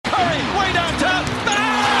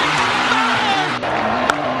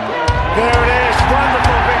There it is.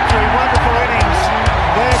 Wonderful victory. Wonderful innings.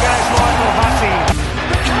 There goes Michael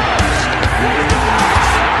Hussey.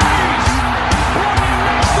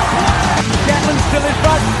 Gatlin's still in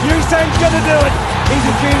front. Usain's going to do it. He's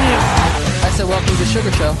a genius. I said welcome to the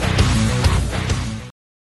Sugar Show.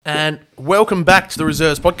 And welcome back to the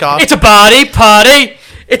Reserves Podcast. It's a party.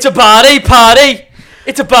 It's a party.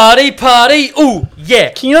 It's a party. Ooh,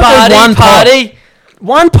 yeah. Can you not do one party?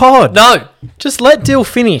 One pod. No. Just let Dill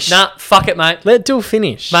finish. Nah, fuck it, mate. Let Dill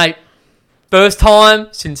finish. Mate, first time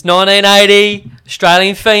since 1980,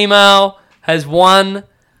 Australian female has won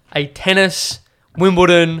a tennis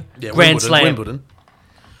Wimbledon Grand Slam. Wimbledon.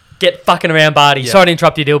 Get fucking around, Barty. Yeah. Sorry to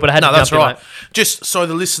interrupt you, Dill, but I had to jump that's in, right. mate. Just so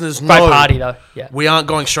the listeners know. Great party, though. Yeah. We aren't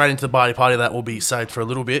going straight into the party. That will be saved for a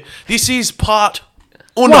little bit. This is part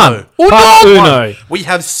uno. Part uno. We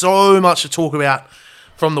have so much to talk about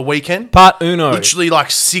from the weekend. Part uno. Literally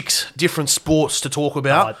like 6 different sports to talk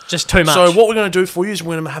about. Oh, just too much. So what we're going to do for you is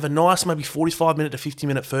we're going to have a nice maybe 45-minute to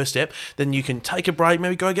 50-minute first step. Then you can take a break,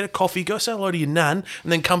 maybe go get a coffee, go say hello to your nan,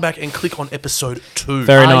 and then come back and click on episode 2.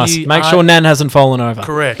 Very nice. Make sure Nan hasn't fallen over.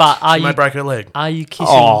 Correct. But are She may you- break her leg. Are you kissing?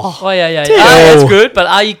 Oh. Yeah. Dill. That's good, but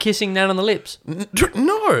are you kissing Nan on the lips?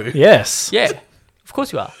 No. Yes. Yeah. Of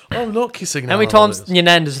course you are. I'm not kissing How many times your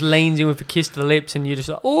nan just leans in with a kiss to the lips and you're just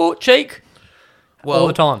like, oh, cheek? All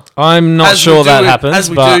the time. I'm not sure that happens. As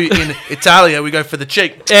we but do in Italia, we go for the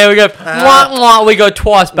cheek. There we go. Mwah, mwah, we go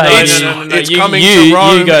twice, baby. No. It's You- coming you- to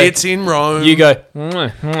Rome. you go- It's in Rome. you go,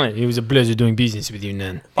 "Mwah, mwah. It was a pleasure doing business with you,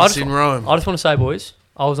 Nan. It's in Rome. I just want to say, boys,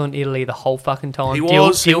 I was on Italy the whole fucking time. He Dill,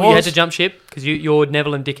 was. you had to jump ship because you're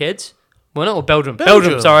Netherlands dickheads. Well, not or Belgium.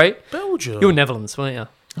 Belgium. Sorry. Belgium. You were Netherlands, weren't you?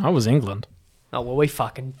 I was England. Oh, well, we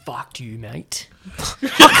fucking fucked you, mate.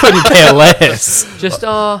 Couldn't care less. Just,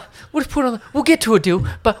 we'll just put on. We'll get to a deal,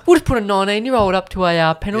 but we'll just put a 19-year-old up to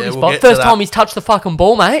a penalty Yeah, we'll spot. get to First that. time he's touched the fucking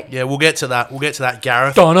ball, mate. Yeah, we'll get to that. We'll get to that,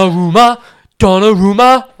 Gareth. Donnarumma.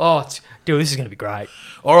 Oh, dude, this is gonna be great,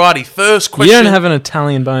 Alrighty, first You question. don't have an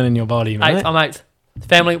Italian bone in your body, mate. mate.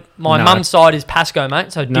 Family, my No. mum's side is Pasco,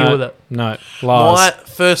 mate. So deal with it. No. My Lies.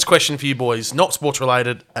 first question for you boys, not sports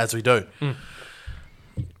related, as we do.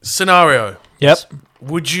 Scenario. Yep.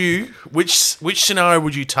 Would you which scenario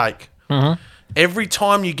would you take? Mm-hmm. Every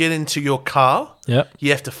time you get into your car, Yep.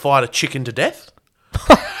 you have to fight a chicken to death,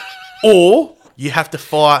 or you have to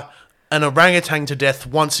fight an orangutan to death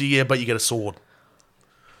once a year, but you get a sword.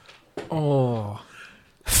 Oh.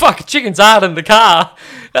 Fuck, chicken's hard in the car.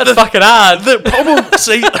 That's fucking hard. The problem,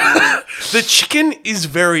 see, the chicken is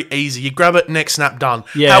very easy. You grab it, neck snap, done.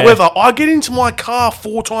 Yeah. However, I get into my car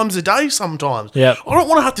 4 times a day sometimes. Yep. I don't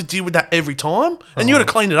want to have to deal with that every time, and you got to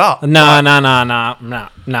clean it up.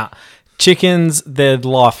 No. Chickens, they're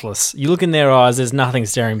lifeless. You look in their eyes, there's nothing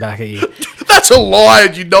staring back at you. That's a lie,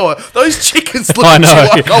 and you know it. Those chickens look I at know.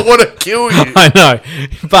 you like I want to kill you. I know.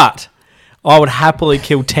 But I would happily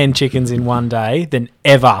kill 10 chickens in one day than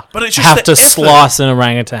ever But it's just have the to effort. slice an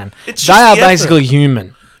orangutan. It's They just are the effort. basically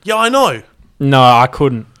human. Yeah, I know. No, I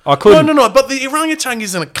couldn't. No. But the orangutan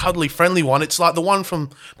isn't a cuddly, friendly one. It's like the one from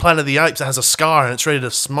Planet of the Apes that has a scar and it's ready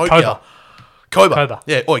to smoke Cobra. you. Cobra. Cobra.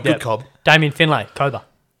 Yeah. Oi, good Yep. cob. Damien Finlay, Cobra.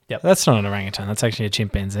 That's not an orangutan. That's actually a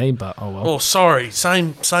chimpanzee, but oh well. Oh, sorry.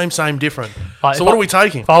 Same, different. Like, So if what I- are we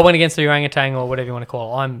taking? If I went against the orangutan or whatever you want to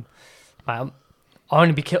call it, I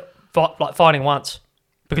only be fighting once.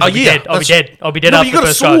 Because I'll be dead. I'll be dead. I'll be dead No, but after you got the a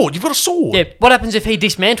first go. sword. You've got a sword. Yeah, what happens if he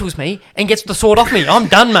dismantles me and gets the sword off me? I'm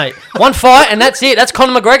done, mate. One fight and that's it. That's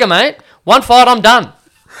Conor McGregor, mate. One fight, I'm done.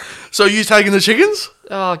 So you taking the chickens?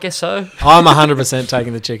 Oh, I guess so. I'm 100%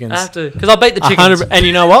 taking the chickens. I have to. Because I beat the chickens. 100%. And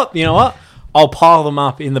you know what? I'll pile them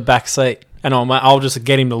up in the back seat. And I'll just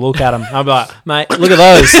get him to look at them. I'll be like, mate, look at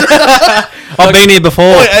those. I've been here before.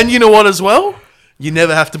 Oh, and you know what as well? You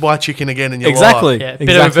never have to buy chicken again in your Exactly. life. Yeah,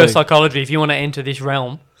 bit of reverse psychology if you want to enter this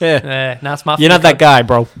realm. Yeah. No, it's my You're not that guy,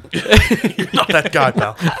 bro. You're not that guy,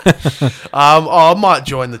 pal. I might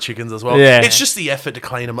join the chickens as well. Yeah. It's just the effort to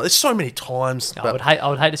clean them. There's so many times. I would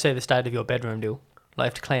hate to see the state of your bedroom, Dill. Like, you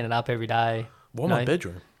have to clean it up every day. Why my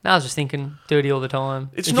bedroom? No, I was just thinking, dirty all the time.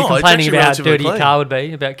 It's if not, You're it's complaining actually about how relatively dirty your clean. car would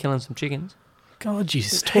be about killing some chickens. God, you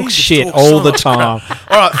just He talk just shit talks all so the much time.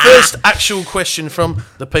 crap. All right, first actual question from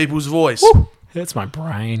the people's voice. That's my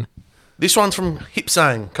brain. This one's from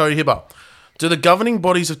Hipsang, Cody Hipper. Do the governing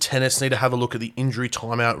bodies of tennis need to have a look at the injury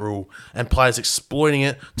timeout rule and players exploiting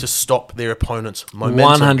it to stop their opponent's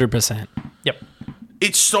momentum? 100%. Yep.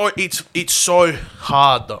 It's so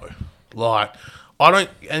hard though. Like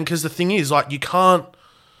because the thing is, like, you can't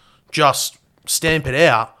just stamp it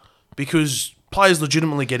out because players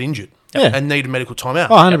legitimately get injured Yeah. and need a medical timeout.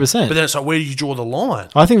 Oh, 100%. But then it's like, where do you draw the line?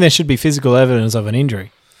 I think there should be physical evidence of an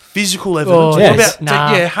injury. physical evidence. Oh, What yes. about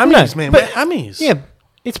Nah. hammies, man? but- We're hammies. Yeah,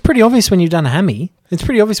 it's pretty obvious when you've done a hammy. It's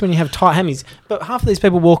pretty obvious when you have tight hammies. But half of these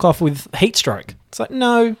people walk off with heat stroke. It's like,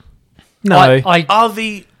 no. I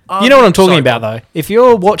You know what I'm talking about, though? If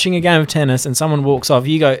you're watching a game of tennis and someone walks off,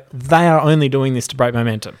 you go, they are only doing this to break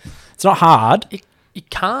momentum. It's not hard. you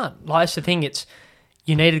can't. Like, that's the thing.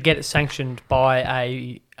 You need to get it sanctioned by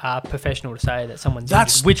a professional to say that someone's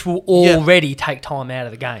injured, which will already take time out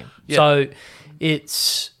of the game. Yeah. So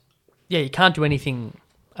you can't do anything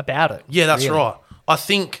about it. Yeah, that's really. right. I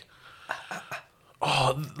think,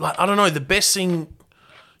 I don't know, the best thing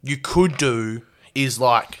you could do is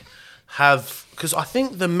because I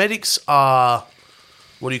think the medics are,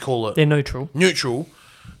 what do you call it? They're neutral. Neutral.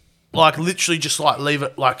 Literally just leave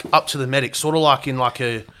it up to the medic, sort of like in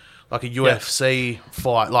a UFC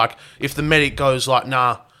fight. If the medic goes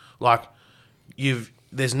nah,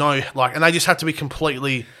 there's no and they just have to be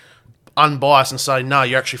completely unbiased and say no,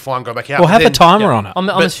 you're actually fine, go back out. Well, have a timer on it. I'm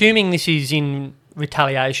assuming this is in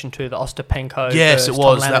retaliation to the Ostapenko. Yes, it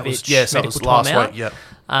was. That was medical last timeout, week. Yeah,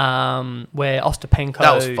 where Ostapenko.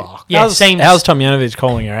 that was fucked. Yeah, how's Tomjanovic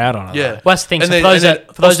calling her out on it? Yeah, Well, that's the thing. And So then,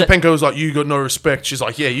 for those that Ostapenko was like, "You got no respect." She's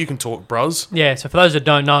like, "Yeah, you can talk, bros." Yeah, so for those that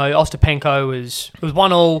don't know, Ostapenko was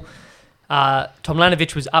 1-1.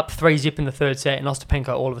 Tomljanovic was up 3-0 in the third set, and Ostapenko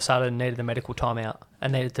all of a sudden needed the medical timeout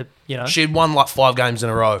and needed to, She had won 5 games in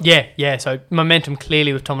a row. Yeah. So momentum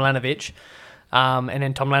clearly with Tomljanovic, and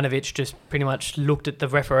then Tomljanovic just pretty much looked at the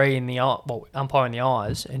referee umpire in the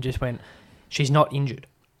eyes, and just went, "She's not injured.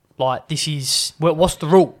 This is what's the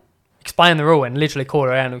rule? Explain the rule," and literally called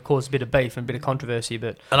her out, and it caused a bit of beef and a bit of controversy.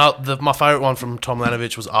 But My favourite one from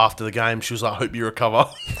Tomljanovic was after the game. She was like, "Hope you recover."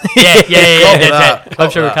 yeah, that's that. it.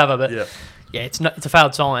 Hope she'll that. recover, but Yeah. yeah, it's a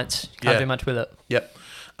failed science. Can't Yeah. do much with it. Yep.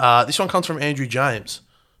 This one comes from Andrew James,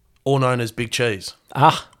 all known as Big Cheese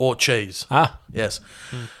or Cheese. Yes.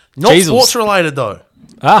 Not Cheezels. sports related though.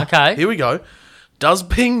 Okay. Here we go. Does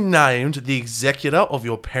being named the executor of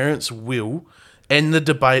your parents' will end the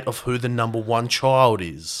debate of who the number one child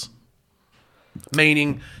is?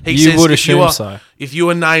 Meaning, he You says would if you assume are, so. if you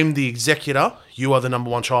are named the executor, you are the number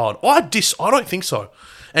one child. I don't think so.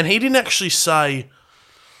 And he didn't actually say.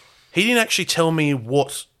 He didn't actually tell me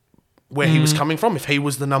where he was coming from, if he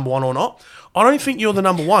was the number one or not. I don't think you're the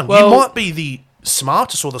number one. Well- you might be the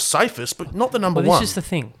smartest or the safest, but not the number Well, one. this is the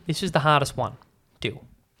thing. This is the hardest one. Deal.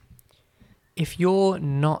 If you're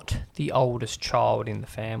not the oldest child in the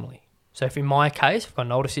family, so if in my case, I've got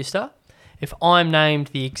an older sister, if I'm named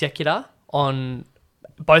the executor on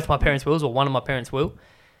both my parents' wills or one of my parents' will,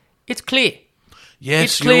 it's clear. Yes,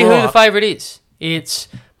 It's clear you're who right. the favourite is. It's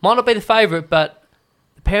might not be the favourite, but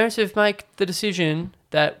the parents have made the decision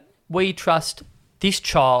that we trust this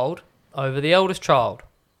child over the eldest child.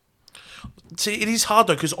 See, it is hard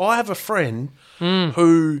though, because I have a friend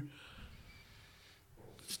who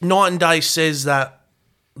night and day says that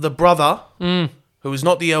the brother, who is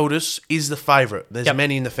not the eldest, is the favourite. There's Yep.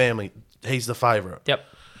 many in the family. He's the favourite. Yep.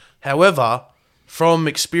 However, from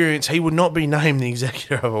experience, he would not be named the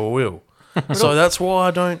executor of a will. So that's why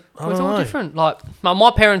I don't It's all know. different.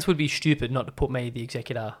 My parents would be stupid not to put me the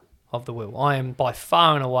executor of the will. I am by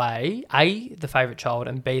far and away A, the favourite child,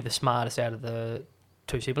 and B, the smartest out of the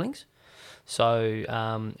two siblings. So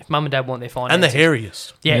if mum and dad want their finances, And the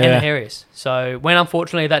hairiest. yeah, and Yeah. the hairiest. So when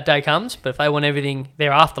unfortunately that day comes, but if they want everything,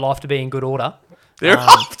 their afterlife to be in good order, They're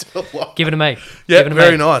afterlife. give it to me. Yeah, Give it to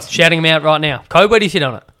very me. nice. Shouting them out right now. Code, where do you sit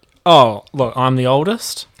on it? Oh, look, I'm the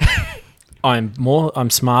oldest. I'm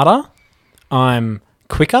smarter. I'm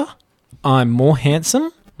quicker. I'm more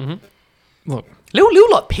handsome. Look,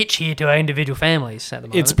 Little pitch here to our individual families at the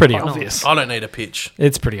moment. it's pretty Quite obvious. I don't need a pitch.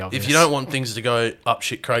 It's pretty obvious. If you don't want things to go up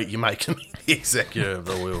shit crate, you're making me the executor of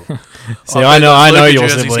the will. See, I know Luca your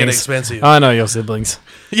jerseys get siblings. expensive. I know your siblings.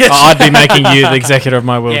 Yes. I'd be making you the executor of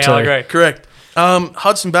my will Yeah, too. I agree. Correct.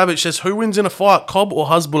 Hudson Babbage says, who wins in a fight, Cobb or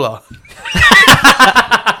Hezbollah?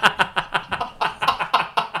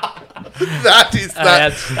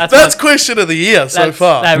 That's question of the year so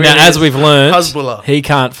far. that Now, really as is. we've learned, Hezbollah. he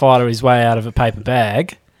can't fight his way out of a paper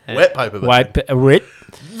bag. Wet paper. Wait.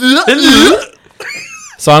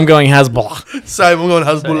 So I'm going Hezbollah. Same, I'm going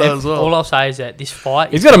Hezbollah as well. All I'll say is that this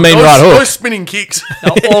fight. He's got a mean No, right no hook. spinning kicks.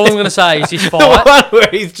 all I'm going to say is this The fight. one where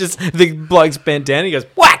he's just, the bloke's bent down, he goes,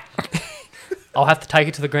 whack! I'll have to take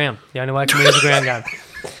it to the ground. The only way I can win is the ground game.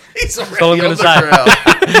 He's all I'm already gonna on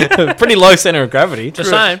the ground. Pretty low centre of gravity. Just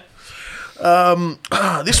saying.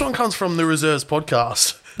 This one comes from the Reserves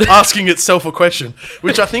podcast, asking itself a question,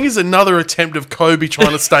 which I think is another attempt of Kobe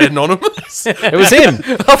trying to stay anonymous. It was him.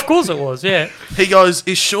 Of course it was, yeah. He goes,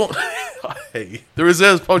 is Sean... The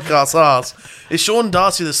Reserves podcast asks, is Sean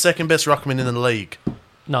Darcy the second best ruckman in the league?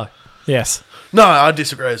 No. Yes, No, I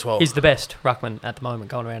disagree as well. He's the best ruckman at the moment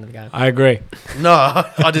going around in the game. I agree. No,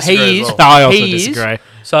 I disagree He as is. well. I also He is. disagree.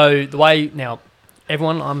 So the way now,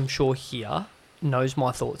 everyone I'm sure here knows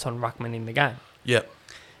my thoughts on ruckman in the game. Yeah.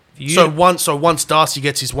 If you, So once Darcy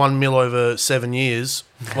gets his $1 million over 7 years,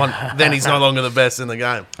 then he's no longer the best in the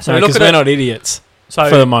game. so Because look we're at it. not idiots So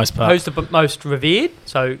for the most part. Who's the most revered?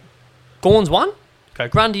 So Gawn's 1, go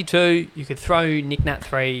Grundy 2. You could throw Nick Nat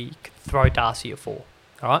 3. You could throw Darcy at 4.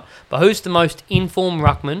 All right, but who's the most informed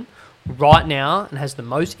ruckman right now and has the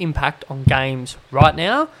most impact on games right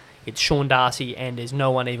now? It's Sean Darcy, and there's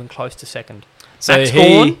no one even close to second. So Max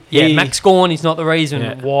he- Gawn, Max Gawn is not the reason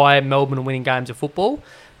Yeah. why Melbourne are winning games of football.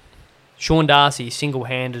 Sean Darcy is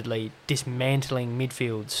single-handedly dismantling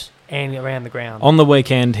midfields and around the ground. On the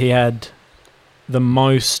weekend, he had the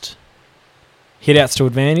most hit-outs to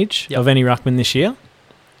advantage Yep. of any ruckman this year.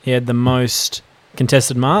 He had the most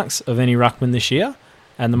contested marks of any ruckman this year,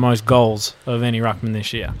 and the most goals of any ruckman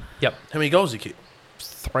this year. How many goals did he kick?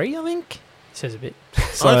 3, I think. Says a bit.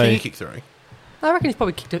 So I don't think he kicked 3. I reckon he's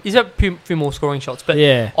probably kicked it. He's had a few more scoring shots, but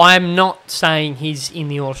yeah, I'm not saying he's in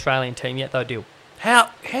the All-Australian team yet, though, Dill. How?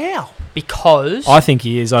 Because I think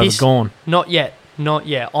he is This- overgone. not yet.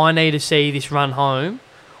 I need to see this run home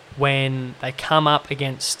when they come up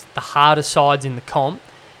against the hardest sides in the comp,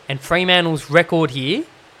 and Fremantle's record here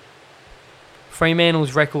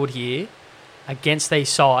against these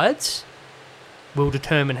sides will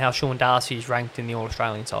determine how Sean Darcy is ranked in the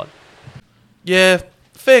All-Australian side. Yeah,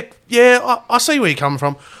 fair. Yeah, I see where you're coming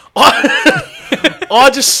from. I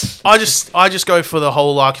just go for the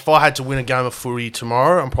whole, like, if I had to win a game of footy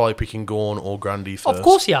tomorrow, I'm probably picking Gawn or Grundy first. Of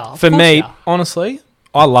course you are. For me, honestly,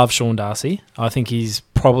 I love Sean Darcy. I think he's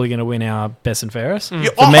probably going to win our best and fairest. Yeah,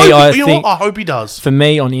 For me, I you know think what? I hope he does. for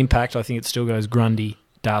me on impact, I think it still goes Grundy,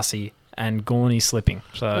 Darcy, and Gawney's slipping.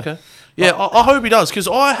 So Okay. Yeah, I hope he does, because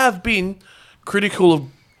I have been critical of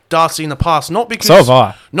Darcy in the past, not because So have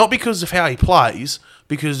I. not because of how he plays,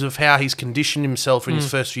 because of how he's conditioned himself in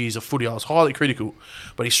his first few years of footy. I was highly critical,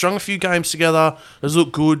 but he strung a few games together. Has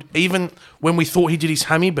looked good, even when we thought he did his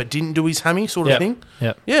hammy but didn't do his hammy, sort of Yep. thing.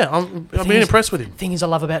 Yep. Yeah, I've been is- impressed with him. thing is I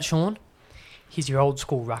love about Sean, he's your old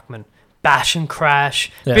school ruckman. Bash and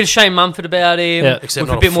crash. Yeah. Bit of Shane Mumford about him. Yeah. Except with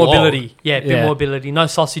not a bit a more flog. ability. Yeah, a bit Yeah. more ability. No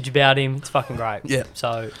sausage about him. It's fucking great. Yeah.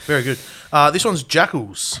 So Very good. This one's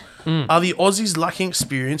Jackals. Are the Aussies lacking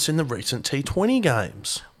experience in the recent T20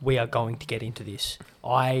 games? we are going to get into this.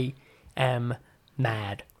 I am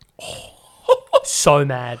mad. So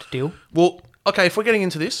mad, Dill. Well, okay, if we're getting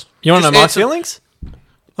into this, you want to just know my answer- feelings?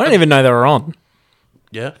 I don't even know they were on.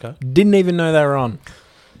 Yeah, okay. Didn't even know they were on.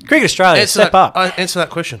 Cricket Australia, Answer step that, up. answer that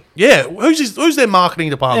question. Yeah, who's their marketing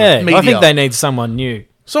department? Yeah, Media. I think they need someone new.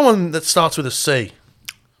 Someone that starts with a C.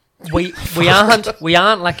 We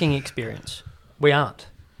aren't lacking experience. We aren't.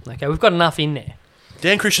 Okay, we've got enough in there.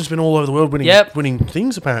 Dan Christian's been all over the world winning Yep. winning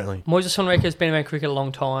things, apparently. Moises Sonreka's been around cricket a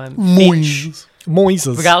long time. Finch,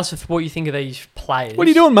 Moises. regardless of what you think of these players. What are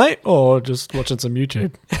you doing, mate? Oh, just watching some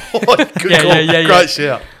YouTube. Good Yeah, call. yeah. Great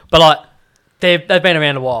shout. But like they've been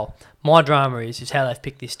around a while. My drama is how they've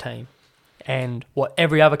picked this team and what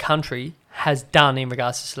every other country has done in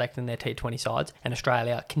regards to selecting their T20 sides, and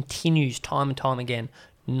Australia continues time and time again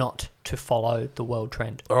not to follow the world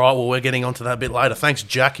trend. All right, well, we're getting onto that a bit later. Thanks,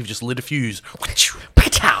 Jack. You've just lit a fuse.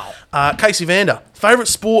 Casey Vander, favourite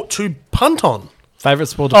sport to punt on? Favourite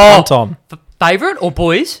sport to punt on? Favourite or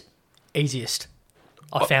boys? Easiest.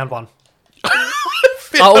 I found one.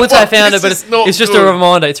 I wouldn't say I found it, but it's just a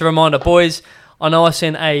reminder. It's a reminder. Boys, I know I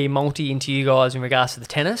sent a multi into you guys in regards to the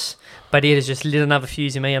tennis, but it has just lit another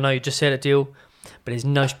fuse in me. I know you just said it, Dill, but there's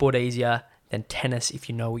no sport easier than tennis if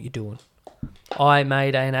you know what you're doing. I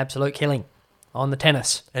made an absolute killing on the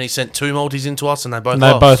tennis. And he sent 2 multis into us, and they both And they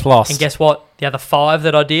lost. both lost. And guess what? The other 5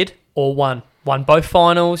 that I did, all won. Won both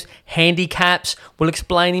finals, handicaps, will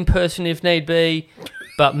explain in person if need be,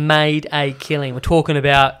 but made a killing. We're talking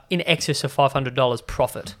about in excess of $500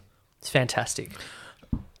 profit. It's fantastic.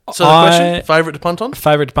 So the question, favourite to punt on?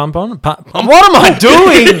 Favourite to punt on? What am I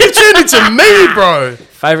doing? You turned into me, bro.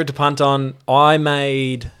 Favourite to punt on? I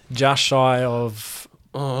made just shy of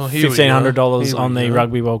Oh, here we go. $1,500 Here on we the go.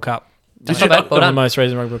 Rugby World Cup. That's not bad. Well On the done. most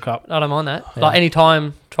recent Rugby World Cup. I don't mind that. Like any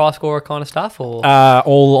time try scorer kind of stuff, or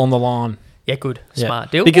All on the line. yeah, good, Yeah.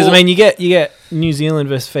 smart deal. Because, Or- I mean, you get New Zealand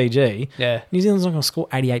versus Fiji. yeah, New Zealand's not going to score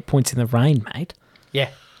 88 points in the rain, mate. yeah.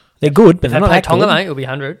 They're good, but If they're they not play that Tonga, good. mate, it'll be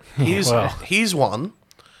 100. Here's Well. here's one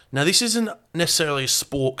Now, this isn't necessarily a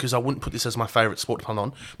sport because I wouldn't put this as my favourite sport to punt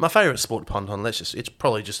on. My favourite sport to punt on, it's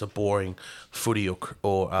probably just a boring footy or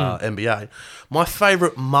NBA. My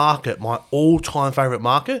favourite market, my all-time favourite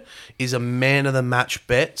market, is a man of the match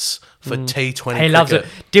bets for T20 cricket. He loves it.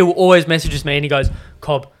 Dill always messages me and he goes,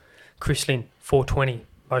 Cobb, Chris Lynn, 420,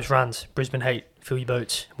 most runs, Brisbane Heat, fill your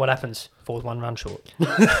boots. What happens? Falls 1 run short.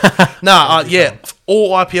 Yeah,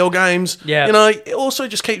 all IPL games. Yeah. You know, it also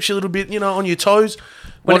just keeps you a little bit, you know, on your toes.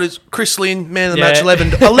 What is Chris Lynn, man of the Yeah. match,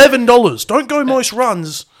 $11? Don't go most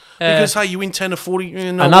runs because, hey, you win 10 to 40.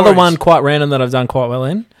 No Another worries. one quite random that I've done quite well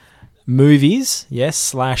in. Movies,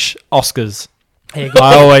 yes, / Oscars. Here you go.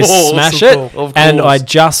 I always course, smash of it. course, of And I course.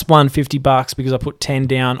 just won $50 because I put 10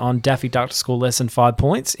 down on Daffy Duck to score less than 5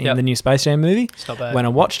 points in Yep. the new Space Jam movie. It's not bad. When I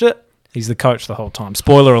watched it, he's the coach the whole time.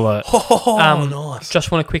 Spoiler alert. Oh, nice.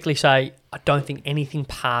 Just want to quickly say, I don't think anything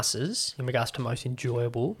passes in regards to most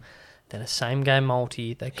enjoyable than a same game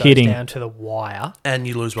multi that goes Hitting. down to the wire And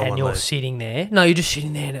you lose by and one you're lead. sitting there. No, you're just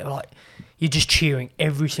sitting there and like you're just cheering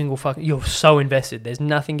every single fucking. You're so invested. There's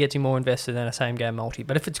nothing gets you more invested than a same game multi.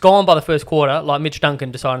 But if it's gone by the first quarter, like Mitch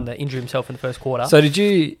Duncan deciding to injure himself in the first quarter. So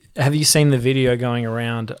have you seen the video going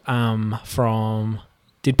around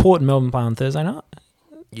did Port and Melbourne play on Thursday night?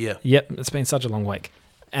 Yeah. Yep, it's been such a long week.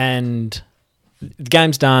 And the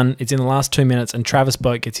game's done. It's in the last 2 minutes, and Travis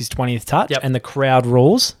Boak gets his 20th touch, Yep. and the crowd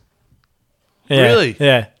roars. Yeah, Really?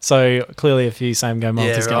 Yeah. So clearly a few same game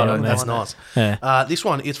multis going on there. That's nice. Yeah. This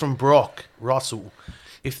one is from Brock Russell.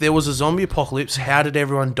 If there was a zombie apocalypse, how did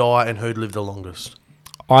everyone die and who'd live the longest?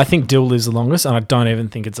 I think Dill lives the longest, and I don't even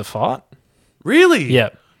think it's a fight. Really? Yeah.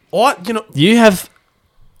 You know, You have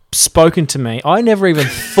spoken to me. I never even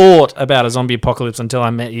thought about a zombie apocalypse until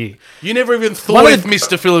I met you. you never even One thought of if the-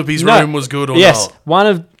 Mr. Philippi's No. room was good or Yes. not. One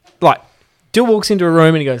of, Dill walks into a room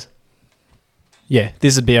and he goes, yeah,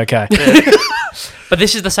 this would be okay. But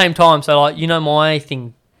this is the same time, so like my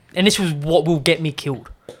thing, and this was what will get me killed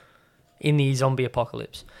in the zombie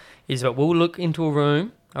apocalypse, is that we'll look into a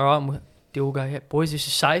room, all right, and we'll go, yeah, boys, this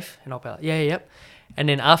is safe, and I'll be like, yeah, yep. And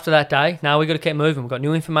then after that day, now we got to keep moving. We've got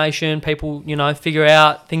new information. People, figure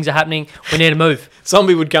out things are happening. We need to move.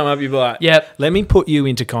 Zombie would come up, you'd be like, Yep. let me put you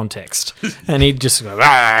into context. And he'd just go,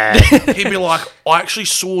 "Ah." He'd be like, I actually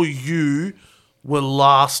saw you were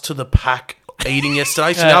last to the pack eating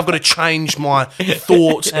yesterday, so now I've got to change my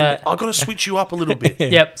thoughts and I've got to switch you up a little bit.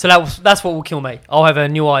 Yep. So that's what will kill me. I'll have a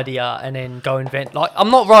new idea and then go invent. Like I'm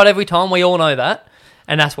not right every time. We all know that,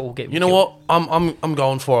 and that's what will get me. You know killed. what? I'm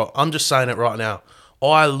going for it. I'm just saying it right now.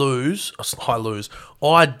 I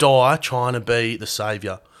die trying to be the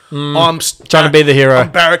saviour. I'm Trying to be the hero.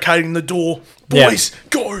 I'm barricading the door. Yeah. Boys,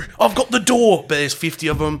 go! I've got the door. But there's 50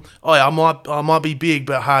 of them. Oh yeah, I might be big,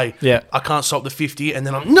 but hey, Yeah. I can't stop the 50. And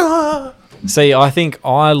then I'm nah. See, I think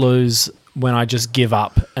I lose when I just give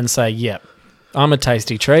up and say, yep, I'm a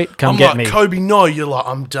tasty treat. Come I'm get like, me. Kobe, no. You're like,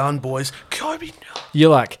 I'm done, boys. Kobe, no. You're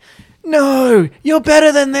like, no, you're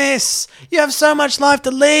better than this. You have so much life to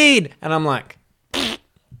lead. And I'm like,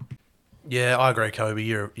 Yeah, I agree, Kobe.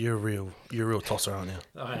 You're a real tosser, aren't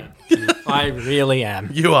you? I really am.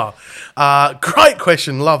 You are. Great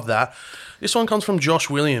question. Love that. This one comes from Josh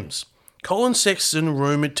Williams. Colin Sexton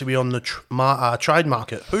rumoured to be on the trade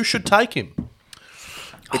market. Who should take him?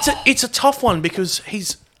 It's a tough one because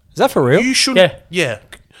Is that for real? you should. Yeah. Yeah.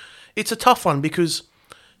 It's a tough one because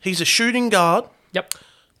he's a shooting guard Yep.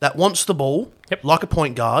 that wants the ball Yep. like a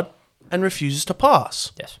point guard and refuses to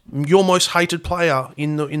pass. Yes. Your most hated player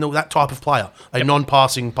in that type of player, a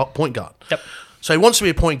non-passing point guard. Yep. So he wants to be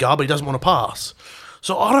a point guard, but he doesn't want to pass.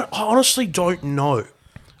 So I honestly don't know.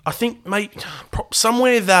 I think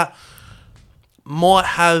somewhere that might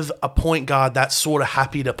have a point guard that's sort of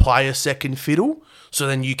happy to play a second fiddle, so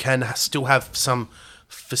then you can still have some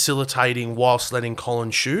facilitating whilst letting Colin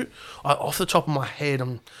shoot. Off the top of my head,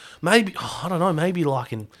 maybe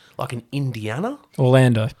like in Indiana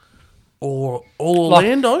Orlando. or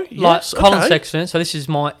Orlando. Yes, Colin okay. Sexton. So this is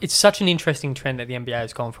it's such an interesting trend that the NBA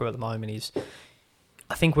has gone through at the moment. Is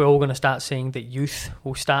I think we're all going to start seeing that youth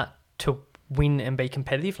will start to win and be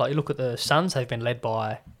competitive. Like you look at the Suns; they've been led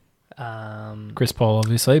by Chris Paul,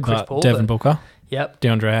 obviously, but Paul, Devin Booker, Yep,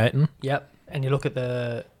 DeAndre Ayton. yep. And you look at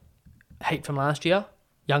the Heat from last year,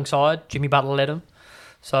 young side. Jimmy Butler led them.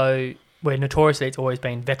 So where notoriously it's always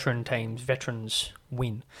been veteran teams, veterans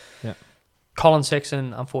win. Yeah. Colin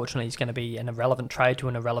Sexton, unfortunately, is going to be an irrelevant trade to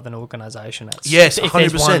an irrelevant organisation. Yes, if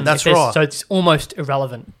there's 100%, that's right. So it's almost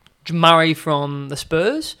irrelevant. Murray from the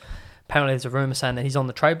Spurs, apparently there's a rumour saying that he's on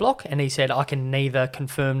the trade block, and he said, I can neither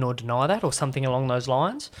confirm nor deny that, or something along those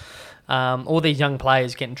lines. All these young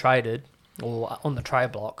players getting traded or on the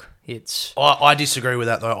trade block, It's I disagree with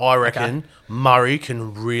that though. I reckon Murray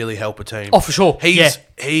can really help a team. for sure.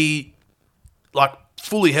 He like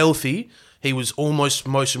fully healthy. He was almost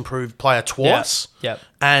most improved player twice. Yep.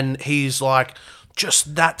 And he's like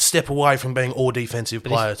just that step away from being all defensive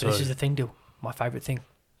player too. This is the thing, Dill. My favourite thing.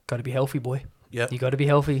 Got to be healthy, boy. Yep. You got to be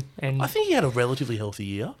healthy, and I think he had a relatively healthy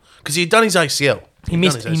year because he had done his ACL. he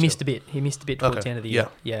missed a bit. He missed a bit towards Okay, the end of the year.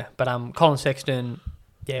 Yeah. But Colin Sexton,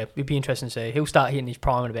 it'd be interesting to see. He'll start hitting his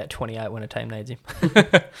prime at about 28 when a team needs him.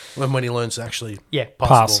 When he learns to actually Pass. the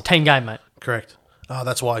ball. Team game, mate. Correct. Oh,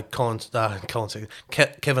 that's why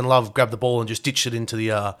Kevin Love grabbed the ball and just ditched it into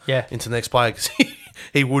the into the next player because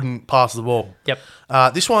he wouldn't pass the ball. Yep.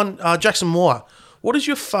 This one, Jackson Moore. What is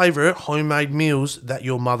your favourite homemade meals that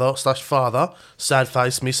your mother/father, sad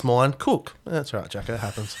face, miss mine, cook? That's right, Jacko. It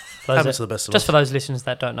happens. Happens to the best of us. Just for those listeners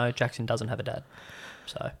that don't know, Jackson doesn't have a dad.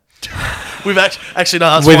 So We've actually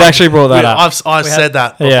no, that's We've fine. actually brought that up. I've said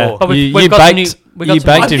that before. Yeah. But You we've got some baked we got you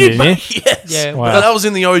some baked new- him, didn't you? Yes. Yeah, Wow. But that was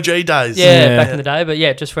in the OG days. back in the day. But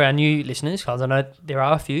just for our new listeners, because I know there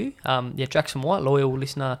are a few. Jackson White, loyal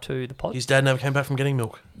listener to the pod. His dad never came back from getting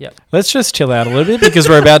milk. Yep. Let's just chill out a little bit because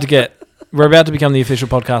we're about to become the official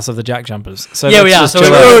podcast of the Jack Jumpers. So Yeah, let's we are. just So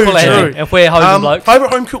chill we're out. full ahead. If we're hosing blokes.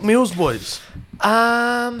 Favourite home cooked meals, boys?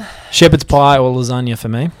 Shepherd's pie or lasagna for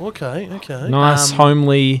me. Okay. Nice,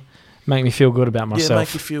 homely, make me feel good about Yeah, myself.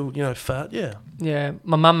 make you feel fat. Yeah. Yeah,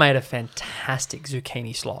 my mum made a fantastic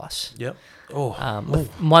zucchini slice. Yep. Oh.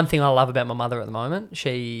 One thing I love about my mother at the moment,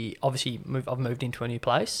 she obviously I've moved into a new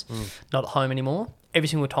place, not at home anymore. Every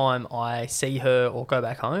single time I see her or go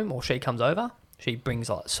back home or she comes over, she brings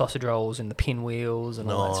like sausage rolls and the pinwheels and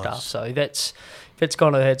all that stuff. So that's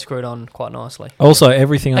got her head screwed on quite nicely. Also,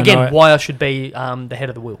 everything I know, Why I should be the head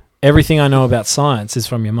of the wheel. everything I know about science is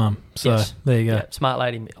from your mum. So Yes. there you go. Yeah, smart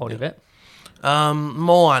lady, Audie vet.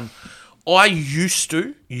 Mine. I used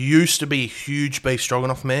to be a huge beef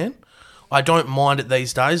stroganoff man. I don't mind it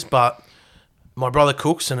these days, but my brother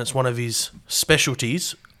cooks and it's one of his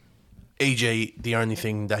specialties, e.g. the only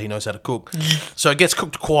thing that he knows how to cook. So it gets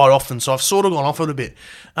cooked quite often, so I've sort of gone off it a bit.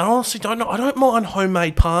 And I honestly I don't mind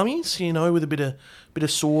homemade palmies, with a bit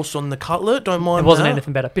of sauce on the cutlet. Don't mind It wasn't that.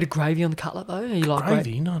 anything better. Bit of gravy on the cutlet though. You like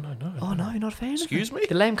Gravy? No. Oh no, you're not a fan. Excuse of it? me?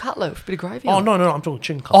 The lamb cutlet with a bit of gravy. Oh, on it. no, I'm talking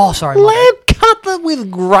chicken cutlet. Oh, sorry. my Lamb cutlet with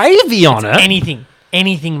gravy on it.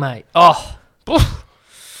 Anything, mate. Oh,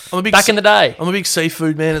 I'm a big back in the day. I'm a big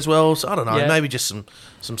seafood man as well, so I don't know. Yeah. Maybe just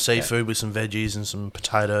some seafood with some veggies and some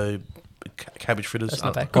potato, cabbage fritters. That's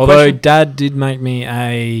not bad. Good Although question. Dad did make me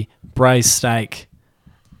a braised steak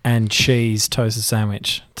and cheese toasted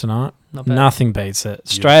sandwich tonight. Not bad. Nothing beats it.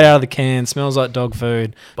 Straight out of the can, smells like dog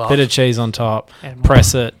food. But- Bit of cheese on top. And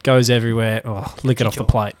Press it, goes everywhere. Oh, lick it off the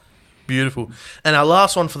plate. Beautiful. And our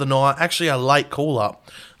last one for the night, actually a late call up.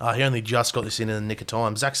 He only just got this in the nick of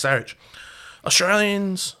time. Zach Sarich.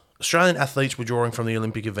 Australian athletes withdrawing from the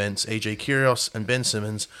Olympic events, e.g. Kyrgios and Ben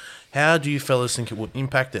Simmons. How do you fellas think it would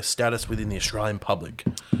impact their status within the Australian public?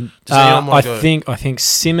 Does anyone want to go? I think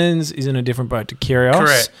Simmons is in a different boat to Kyrgios.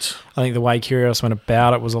 Correct. I think the way Kyrgios went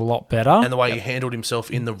about it was a lot better. And the way he handled himself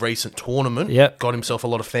in the recent tournament Yep. got himself a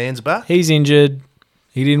lot of fans back. He's injured.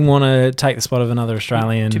 He didn't want to take the spot of another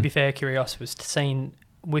Australian. To be fair, Kyrgios was seen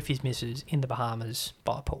with his missus in the Bahamas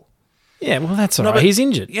by a pool. Yeah, well, that's all No, right. but- He's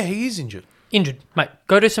injured. Yeah, he is injured. Injured, mate.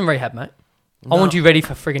 Go do some rehab, mate. I want you ready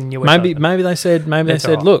for friggin' US Maybe Open. they said That's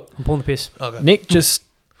all right. look, I'm pulling the piss. Okay. Nick, just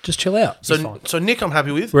chill out. So Nick, I'm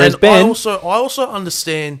happy with. Whereas and Ben- I also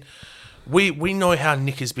understand. We know how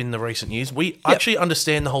Nick has been in the recent years. We actually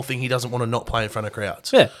understand the whole thing. He doesn't want to not play in front of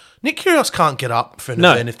crowds. Yeah. Nick Kyrgios can't get up for an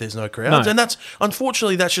No. event if there's no crowds, No. and that's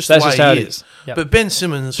unfortunately that's just That's the way just how he it is. is. Yep. But Ben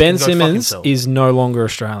Simmons, Ben can go fuck Simmons himself. is no longer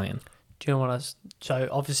Australian. Do you know what I was... So,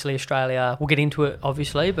 obviously, Australia... We'll get into it,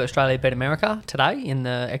 obviously, but Australia beat America today in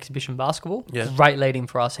the exhibition basketball. Yeah. Great lead-in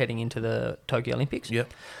for us heading into the Tokyo Olympics.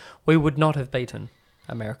 Yep. We would not have beaten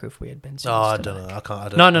America if we had Ben Oh, Simmons I today. don't know. I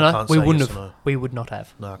can't. No. I can't We say wouldn't yes have. or no. We would not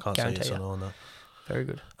have. No, I can't say Guarantee yes or you. no on that. Very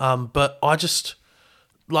good. But I just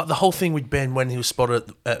like the whole thing with Ben when he was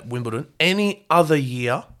spotted at Wimbledon. Any other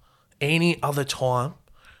year, any other time,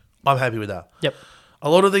 I'm happy with that. Yep. A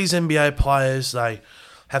lot of these NBA players, they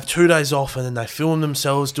have 2 days off and then they film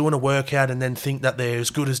themselves doing a workout and then think that they're as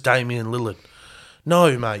good as Damian Lillard.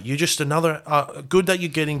 No, mate, you're just another... good that you're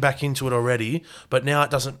getting back into it already, but now it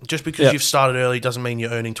doesn't... Just because Yep. you've started early doesn't mean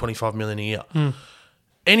you're earning $25 million a year.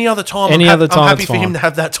 Any other time, Any other time, I'm happy it's for him fine. to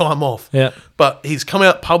have that time off. Yeah. But he's come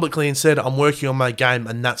out publicly and said, I'm working on my game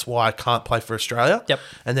and that's why I can't play for Australia. Yep.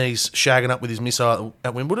 And then he's shagging up with his missile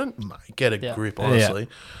at Wimbledon. Mate, get a Yeah. grip, honestly.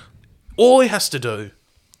 All he has to do,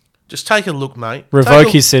 Just take a look, mate. Revoke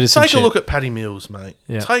his citizenship. Take a look at Paddy Mills, mate.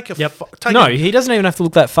 Yeah. He doesn't even have to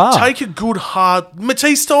look that far. Take a good hard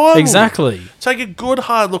Matisse style. Exactly. Take a good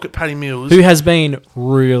hard look at Paddy Mills, Who has been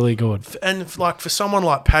really good. and for someone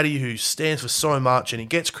like Paddy who stands for so much and he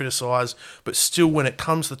gets criticised, but still when it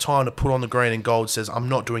comes the time to put on the green and gold, says I'm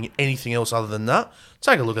not doing anything else other than that.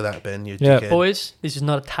 Take a look at that, Ben. You dickhead. Boys, this is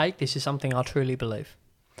not a take. This is something I truly believe.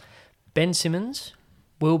 Ben Simmons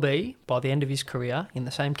will be, by the end of his career, in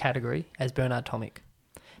the same category as Bernard Tomic.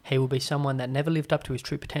 He will be someone that never lived up to his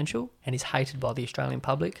true potential and is hated by the Australian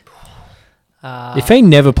public. If he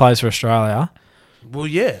never plays for Australia, Well,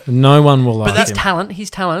 yeah. no one will like him. His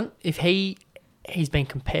talent, if he's been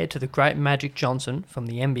compared to the great Magic Johnson from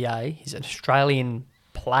the NBA, he's an Australian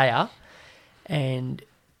player and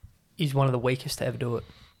is one of the weakest to ever do it.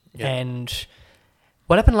 Yeah. And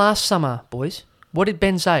what happened last summer, boys? What did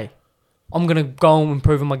Ben say? I'm going to go and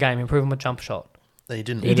improve on my game, improve on my jump shot. No, he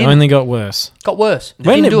didn't. It only got worse. Got worse.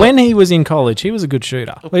 When he was in college, he was a good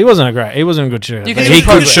shooter. Well, he wasn't a good shooter. You but could he see could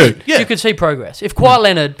progress. shoot. Yeah. You could see progress. If Kawhi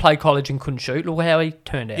Leonard played college and couldn't shoot, look how he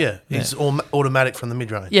turned out. Yeah, he's automatic from the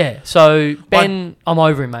mid-range. Yeah, so Ben, I'm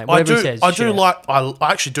over him, mate. Whatever he says. I shit.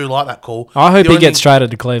 actually do like that call. I hope The he gets only-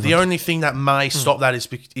 traded to Cleveland. The only thing that may stop that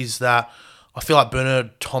is that I feel like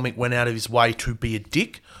Bernard Tomic went out of his way to be a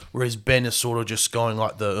dick, whereas Ben is sort of just going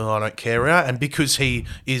like I don't care out, and because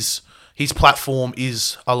his platform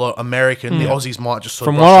is a lot American, the Aussies might just sort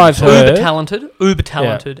From of what brush I've him heard, uber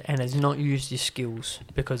talented, and has not used his skills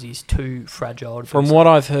because he's too fragile. From what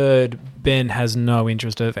I've heard, Ben has no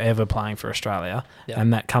interest of ever playing for Australia, Yeah.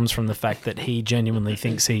 and that comes from the fact that he genuinely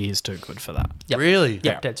thinks he is too good for that. Yep. Really?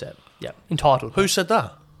 Yeah, dead set. Yeah, entitled. Who said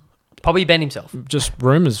that? Probably Ben himself. Just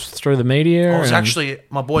rumours through the media. I was and- actually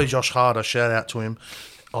my boy Josh Harder. Shout out to him.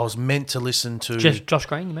 I was meant to listen to Josh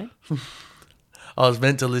Green, you mean? I was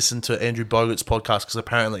meant to listen to Andrew Bogut's podcast because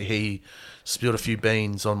apparently he spilled a few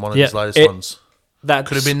beans on one of his latest ones. That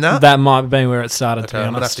Could have been that? That might have been where it started. Okay, To be I'm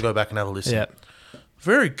gonna have honest. to go back and have a listen. Yeah.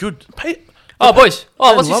 Very good. Pete, Oh, boys.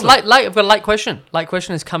 Oh, what's love this? it. Late. I've got a late question. Late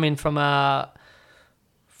question has come in from our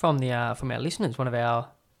listeners. One of our.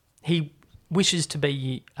 He wishes to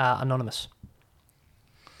be anonymous.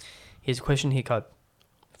 Here's a question here, Cope,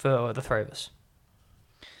 for the three of us.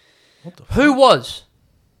 Who was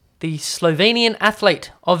the Slovenian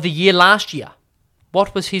athlete of the year last year?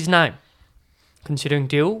 What was his name? Considering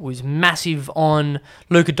Dill was massive on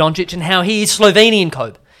Luka Doncic and how he is Slovenian,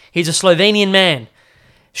 Cope. He's a Slovenian man.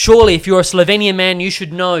 Surely, if you're a Slovenian man, you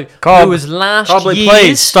should know who was last year's...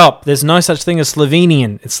 Please stop. There's no such thing as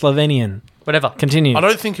Slovenian. It's Slovenian. Whatever. Continue. I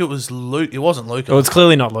don't think it was Luke. It wasn't Luke. Well, it's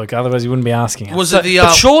clearly not Luke. Otherwise, you wouldn't be asking it. Was it the?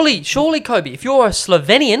 But surely, Kobe, if you're a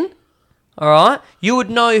Slovenian, all right, you would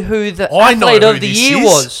know who the I know athlete who of the this year is.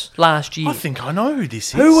 was last year. I think I know who this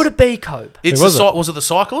is. Who would it be, Kobe? It's Who was it? was it the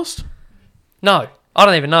cyclist? No, I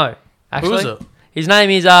don't even know. Actually, was it? His name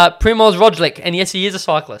is Primoz Roglic, and yes, he is a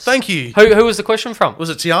cyclist. Thank you. Who was the question from? Was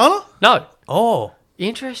it Tiana? No. Oh,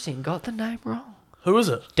 Interesting. Got the name wrong. who was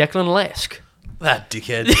it? Declan Lesk. That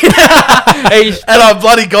dickhead. He's- And I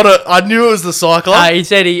bloody got it. I knew it was the cyclist. he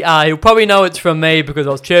said he'll probably know it's from me because I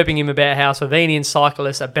was chirping him about how Slovenian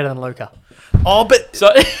cyclists are better than Luka. Oh, but So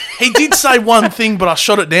he did say one thing, but I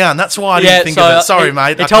shot it down. That's why I didn't think of it. Sorry,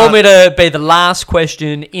 mate. He I told can't- me to be the last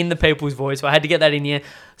question in the people's voice, so I had to get that in here.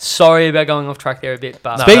 Sorry about going off track there a bit,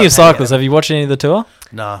 but Speaking no, of cyclists, have you watched any of the tour?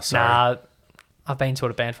 Nah, sorry. nah, I've been sort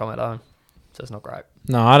of banned from it though, so it's not great.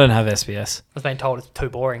 No, I don't have SBS. I've been told it's too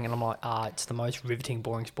boring, and I'm like, it's the most riveting,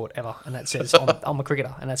 boring sport ever, and that says I'm a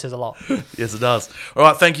cricketer, and that says a lot. Yes, it does. All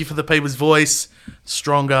right, thank you for the people's voice.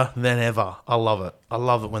 Stronger than ever. I love it. I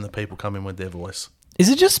love it when the people come in with their voice. Is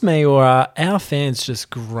it just me or are our fans just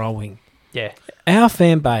growing? Yeah, Our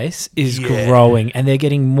fan base is Yeah. growing and they're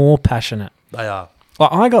getting more passionate. They are.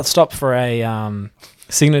 Like I got stopped for a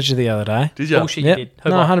signature the other day. Did you? bullshit Yep. you did. Who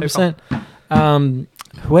No, what? Who 100%.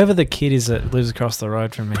 Whoever the kid is that lives across the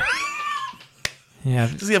road from me. Yeah.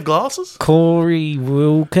 Does he have glasses? Corey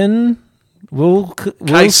Wilson? Wilkins.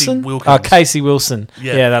 Oh, Casey Wilson.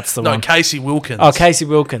 Yeah, that's the no, one. Casey Wilkins. Oh, Casey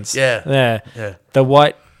Wilkins. Yeah. Yeah. Yeah. The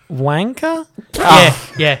white wanker?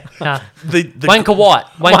 Yeah. Nah. The Wanker White.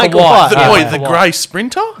 Wanker Wanker White. White. The, Yeah. boy, Wanker the White. grey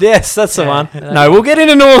sprinter? Yes, that's the one. Yeah. No, we'll get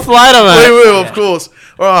into North later, mate. We will, of course.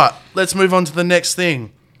 All right, let's move on to the next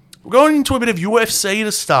thing. We're going into a bit of UFC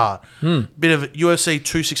to start. Bit of UFC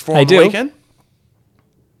 264 Hey, on the Dill. weekend.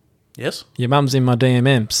 Yes? Your mum's in my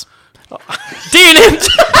DMMs. DNM.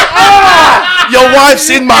 Your wife's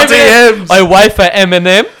in my DMs. I wait for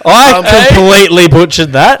Eminem. I completely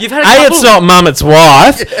butchered that. You've had a A, couple- it's not mum, it's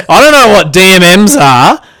wife. I don't know what DMMs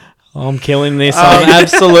are. I'm killing this. I'm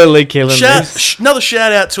absolutely killing this. Another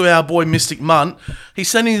shout out to our boy Mystic Munt. He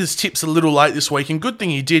sent in his tips a little late this week, and good thing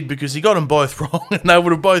he did because he got them both wrong, and they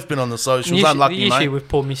would have both been on the socials. Unlucky, the issue mate. with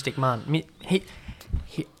poor Mystic Man,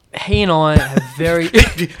 he and I have very.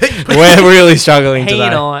 We're really struggling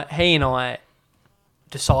today. He and I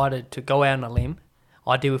decided to go out on a limb.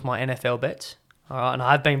 I did with my NFL bets, all right, and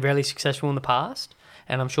I've been really successful in the past,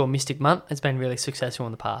 and I'm sure Mystic Munt has been really successful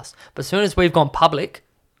in the past. But as soon as we've gone public,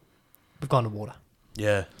 we've gone to water.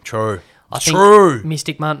 Yeah, true. I think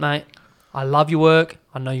Mystic Munt, mate, I love your work.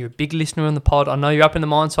 I know you're a big listener on the pod. I know you're up in the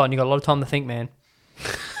mindset and you've got a lot of time to think, man.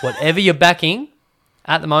 Whatever you're backing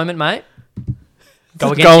at the moment, mate,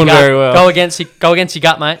 go against your gut. Very well. Go against your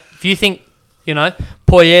gut, mate. If you think,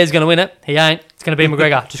 Poirier's going to win it, he ain't. It's going to be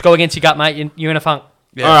McGregor. Just go against your gut, mate. You're in a funk.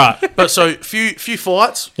 Yeah. All right. But so, few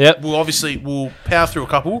fights. Yep. We'll power through a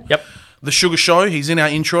couple. Yep. The Sugar Show, he's in our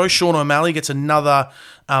intro. Sean O'Malley gets another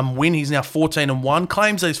win. He's now 14-1.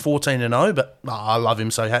 Claims that he's 14-0, but I love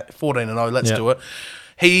him, so 14-0. Let's do it.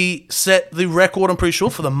 He set the record, I'm pretty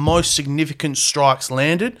sure, for the most significant strikes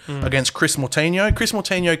landed against Chris Mortinho. Chris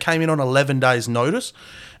Mortinho came in on 11 days' notice,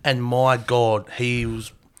 and my God, he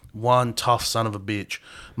was one tough son of a bitch.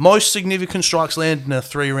 Most significant strikes landed in a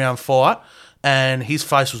 3-round fight, and his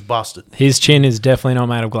face was busted. His chin is definitely not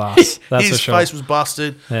made of glass. That's his for sure. face was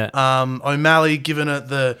busted. Yeah. O'Malley given it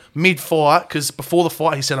the mid-fight, because before the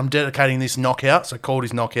fight he said, I'm dedicating this knockout, so called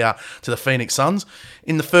his knockout to the Phoenix Suns.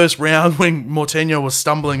 In the first round, when Mortinho was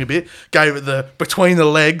stumbling a bit, gave it the between the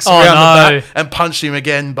legs around the back and punched him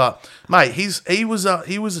again. But mate, he was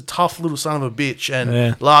a tough little son of a bitch,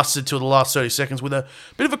 and lasted till the last 30 seconds with a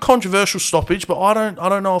bit of a controversial stoppage. But I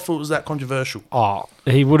don't know if it was that controversial. Oh,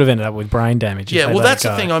 he would have ended up with brain damage. Yeah, well, that's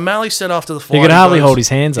the thing. O'Malley said after the fight, he could hardly hold his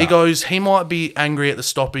hands up. He goes, he might be angry at the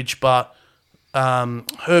stoppage, but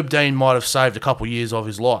Herb Dean might have saved a couple of years of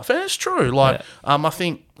his life. And it's true. I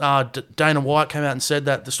think Dana White came out and said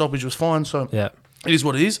that the stoppage was fine, so it is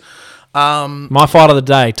what it is. My fight of the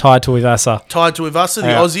day, tied to Ivasa. The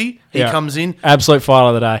Aussie, he comes in. Absolute fight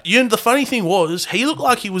of the day. The funny thing was, he looked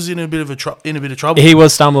like he was in a bit of trouble. He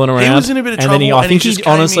was stumbling around. He was in a bit of trouble. And then I think he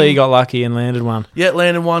honestly got lucky and landed one. Yeah,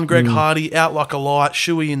 landed one. Greg Hardy out like a light.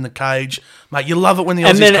 Shuey in the cage. Mate, you love it when the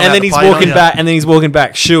Aussies and then he's walking back. And then he's walking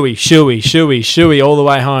back. Shuey all the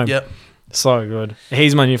way home. Yep. So good.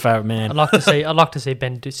 He's my new favourite man. I'd like to see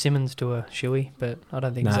Ben Simmons do a shoey, but I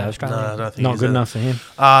don't think he's Australian. No, I don't think not good enough for him.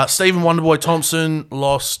 Stephen Wonderboy Thompson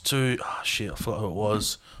lost to I forgot who it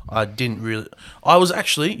was. I was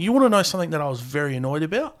actually, you want to know something that I was very annoyed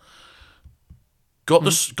about? Got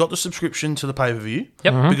the subscription to the pay-per-view.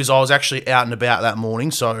 Yep. Because I was actually out and about that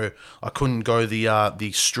morning, so I couldn't go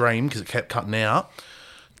the stream because it kept cutting out.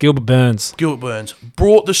 Gilbert Burns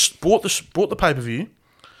brought the pay-per-view.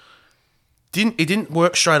 It didn't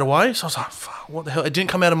work straight away, so I was like, fuck, what the hell? It didn't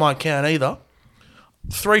come out of my account either.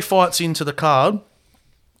 3 fights into the card,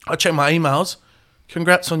 I checked my emails.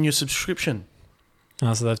 Congrats on your subscription.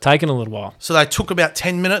 Oh, so they've taken a little while. So they took about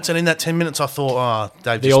 10 minutes, and in that 10 minutes I thought,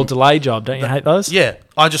 the old delay job, don't you hate those? Yeah.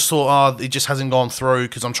 I just thought, it just hasn't gone through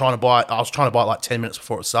because I was trying to buy it like 10 minutes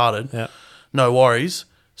before it started. Yeah. No worries.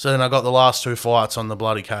 So then I got the last 2 fights on the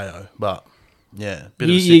bloody KO, but... Yeah,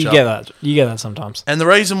 you get that. You get that sometimes. And the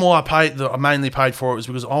reason why I mainly paid for it was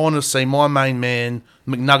because I wanted to see my main man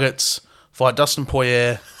McNuggets fight Dustin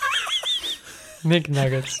Poirier.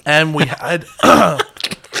 McNuggets. And we had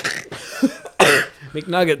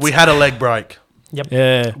McNuggets. We had a leg break. Yep.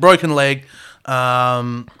 Yeah. Broken leg.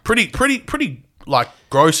 Pretty like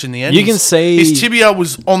gross in the end. You can see his tibia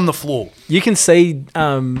was on the floor. You can see.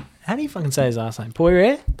 How do you fucking say his last name?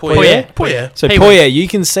 Poirier. So Poirier, you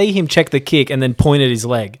can see him check the kick and then point at his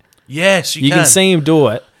leg. Yes, you can see him do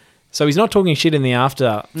it. So he's not talking shit in the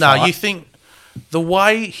after. No, you think the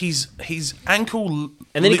way his ankle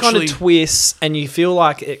and then he kind of twists and you feel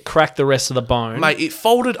like it cracked the rest of the bone. Mate, it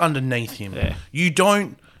folded underneath him. Yeah.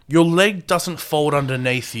 Your leg doesn't fold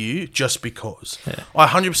underneath you just because. Yeah. I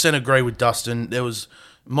 100% agree with Dustin. There was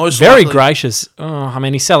very gracious. Oh, I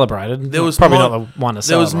mean, he celebrated. There was probably not the one to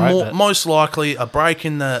celebrate. There was most likely a break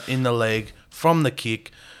in the leg from the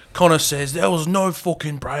kick. Connor says there was no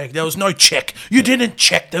fucking break. There was no check. You didn't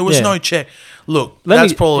check. There was no check. Look,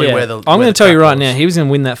 that's probably where the. I'm going to tell you right now, he was going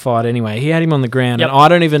to win that fight anyway. He had him on the ground, and I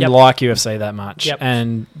don't even like UFC that much. Yep.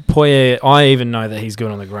 And Poirier, I even know that he's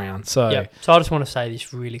good on the ground. So, So I just want to say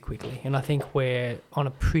this really quickly, and I think we're on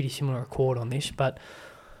a pretty similar accord on this. But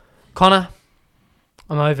Connor,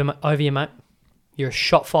 I'm over you, mate. You're a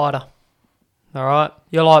shot fighter. All right?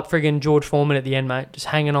 You're like friggin' George Foreman at the end, mate. Just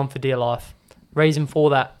hanging on for dear life. Reason for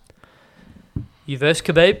that. You versed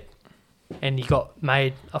Khabib, and you got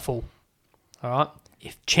made a fool. All right?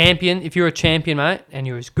 if you're a champion, mate, and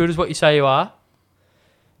you're as good as what you say you are,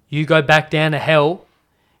 you go back down to hell,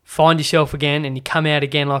 find yourself again, and you come out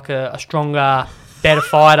again like a stronger, better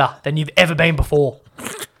fighter than you've ever been before.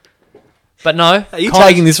 But no. Are you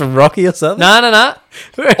taking this from Rocky or something? No.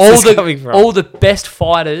 Where's all this coming from? all the best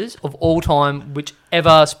fighters of all time,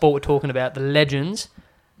 whichever sport we're talking about, the legends,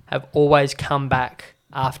 have always come back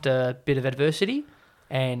after a bit of adversity,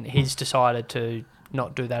 and he's decided to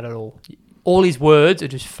not do that at all. All his words are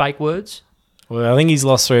just fake words. Well, I think he's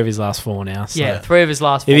lost 3 of his last 4 now. So. Yeah, 3 of his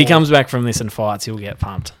last 4. If he comes back from this and fights, he'll get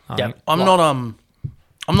pumped. I think. I'm not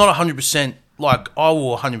 100%, like, I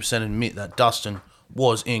will 100% admit that Dustin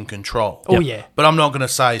was in control. Oh, yeah. But I'm not going to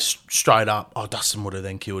say straight up, Dustin would have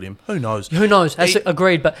then killed him. Who knows? Who knows? That's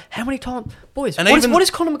agreed. But how many times... Boys, And what is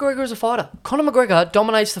Conor McGregor as a fighter? Conor McGregor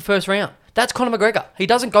dominates the first round. That's Conor McGregor. He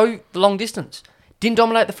doesn't go the long distance. Didn't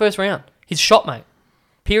dominate the first round. He's shot, mate.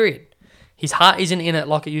 Period. His heart isn't in it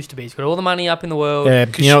like it used to be. He's got all the money up in the world. Yeah,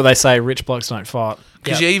 you know what they say, rich blokes don't fight.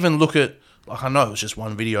 Because you even look at, like, I know it was just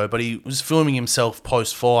one video, but he was filming himself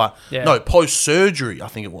post-fight. Yeah. No, post-surgery, I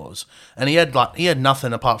think it was. And he had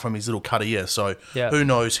nothing apart from his little cut ear. So who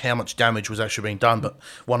knows how much damage was actually being done. But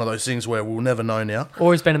one of those things where we'll never know now.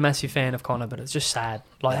 Always been a massive fan of Conor, but it's just sad.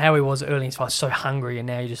 Like how he was early in his fight, so hungry, and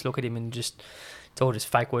now you just look at him and just... It's all just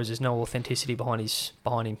fake words. There's no authenticity behind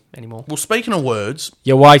him anymore. Well, speaking of words...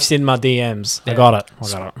 Your wife's in my DMs. Yeah. I got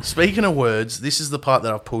it. Speaking of words, this is the part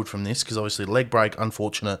that I've pulled from this, because obviously leg break,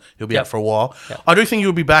 unfortunate. He'll be Yep. out for a while. Yep. I do think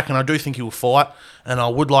he'll be back, and I do think he'll fight, and I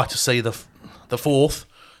would like to see the fourth.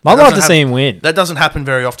 I'd That like to doesn't see him win. That doesn't happen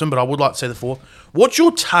very often, but I would like to see the fourth. What's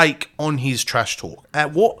your take on his trash talk?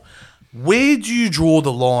 Where do you draw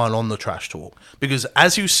the line on the trash talk? Because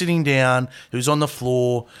as he was sitting down, he was on the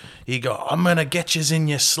floor, he go, I'm going to get yous in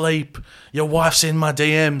your sleep. Your wife's in my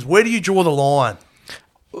DMs. Where do you draw the line?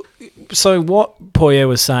 So what Poirier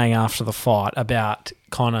was saying after the fight about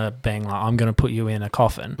Conor being like, I'm going to put you in a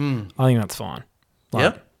coffin, I think that's fine. Like,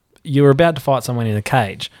 Yeah? You were about to fight someone in a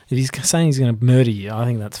cage. If he's saying he's going to murder you, I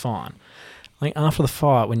think that's fine. I think after the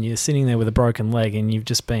fight, when you're sitting there with a broken leg and you've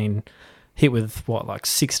just been hit with,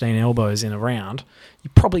 16 elbows in a round, you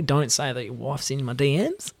probably don't say that your wife's in my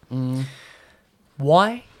DMs.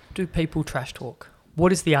 Why do people trash talk?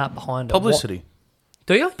 What is the art behind it? Publicity.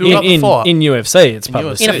 Do you? Build up the fight. In UFC, it's In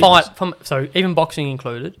publicity. In a fight, so even boxing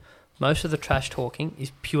included, most of the trash talking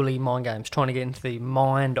is purely mind games, trying to get into the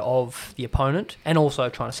mind of the opponent and also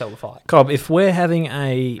trying to sell the fight. Cobb, if we're having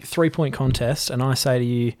a 3-point contest and I say to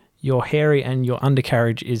you, your hairy and your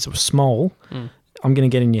undercarriage is small, I'm going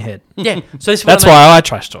to get in your head. Yeah, so That's why I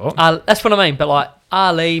trash talk. That's what I mean. But like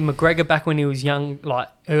Ali, McGregor back when he was young, like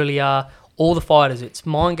earlier, all the fighters, it's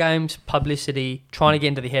mind games, publicity, trying to get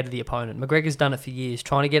into the head of the opponent. McGregor's done it for years,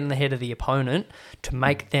 trying to get in the head of the opponent to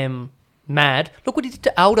make them mad. Look what he did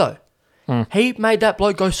to Aldo. He made that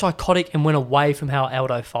bloke go psychotic and went away from how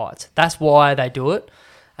Aldo fights. That's why they do it,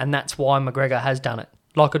 and that's why McGregor has done it.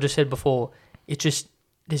 Like I just said before, it's just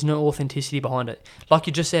there's no authenticity behind it. Like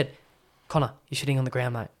you just said, Conor, you're sitting on the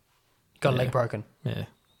ground, mate. You got a leg broken. Yeah.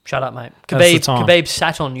 Shut up, mate. That's the time. Khabib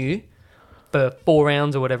sat on you for 4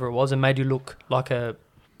 rounds or whatever it was and made you look like I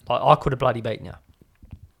could have bloody beaten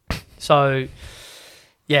you. So,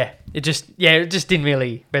 yeah, it just didn't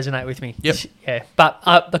really resonate with me. Yep. Yeah, but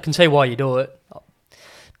I can see why you do it.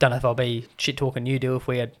 Don't know if I'll be shit talking you do if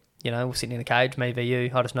we had, we're sitting in a cage, me v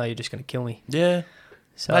you. I just know you're just going to kill me. Yeah,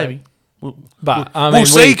 So maybe. We'll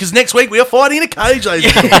see, because next week we are fighting in a cage,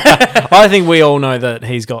 ladies and gentlemen. I think we all know that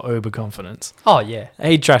he's got uber confidence. Oh yeah,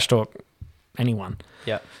 He'd trash talk anyone.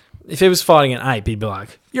 yeah. If he was fighting an ape, he'd be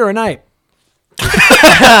like, "You're an ape."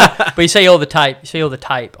 But you see all the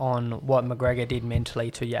tape on what McGregor did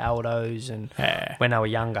mentally to your Aldos and when they were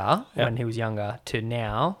younger, when he was younger, to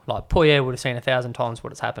now. Like Poirier would have seen 1,000 times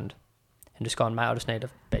what has happened and just gone, mate, I just need to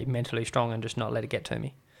be mentally strong and just not let it get to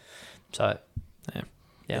me. So, yeah.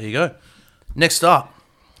 There you go. Next up,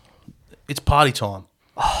 it's party time.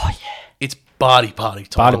 Oh, yeah. It's party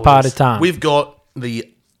time. Party time. We've got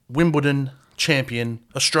the Wimbledon champion,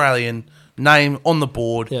 Australian, name on the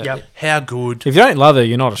board. Yeah. Yep. How good. If you don't love her,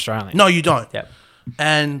 you're not Australian. No, you don't. Yep.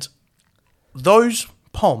 And those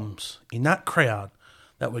poms in that crowd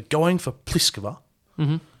that were going for Pliskova,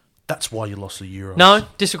 that's why you lost the Euros. No,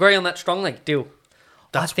 disagree on that strongly. Deal.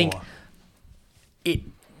 That's I think why.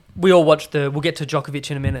 we all watched we'll get to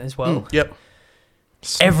Djokovic in a minute as well. Yep.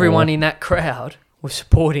 Everyone in that crowd was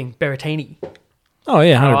supporting Berrettini. Oh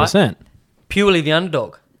yeah, 100%. Purely the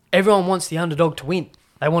underdog. Everyone wants the underdog to win.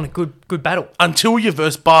 They want a good battle. Until you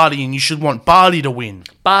verse Barty, and you should want Barty to win.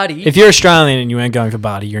 Barty, If you're Australian and you ain't going for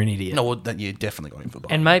Barty, you're an idiot. No, well, that you're definitely going for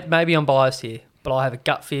Barty. and maybe I'm biased here, but I have a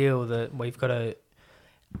gut feel that we've got to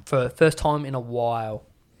for the first time in a while,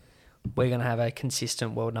 we're going to have a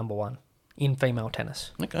consistent world number one in female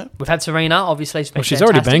tennis. Okay. We've had Serena, obviously. Well, she's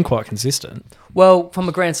already been quite consistent. Well, from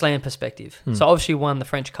a Grand Slam perspective. So obviously won the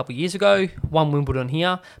French a couple of years ago, won Wimbledon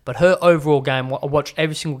here, but her overall game, I watched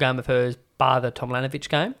every single game of hers bar the Tomljanovic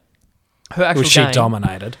game. Her actual Which she game,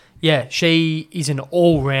 dominated. yeah, she is an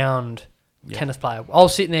all-round tennis player. I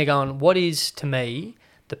was sitting there going, what is, to me,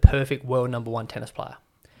 the perfect world number one tennis player?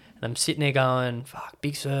 And I'm sitting there going, fuck,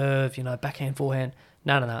 big serve, backhand, forehand.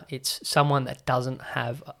 No. It's someone that doesn't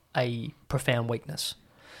have a profound weakness.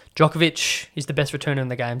 Djokovic is the best returner in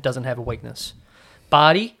the game, doesn't have a weakness.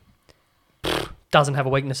 Barty doesn't have a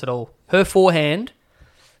weakness at all. Her forehand,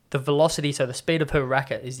 the velocity, so the speed of her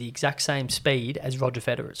racket is the exact same speed as Roger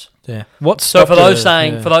Federer's. Yeah. So for those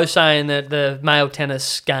saying that the male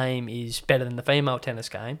tennis game is better than the female tennis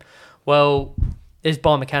game, well, there's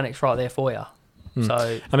biomechanics right there for you.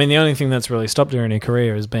 So I mean, the only thing that's really stopped her in her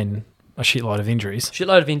career has been a shitload of injuries.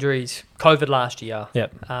 COVID last year.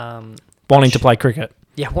 Yep. Wanting to play cricket.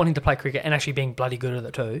 Yeah, wanting to play cricket and actually being bloody good at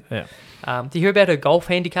it too. Yeah. Did you hear about her golf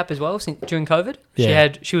handicap as well during COVID?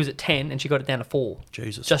 Yeah. She was at 10 and she got it down to 4.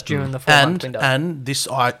 Jesus. Just during the 4-month window. And this,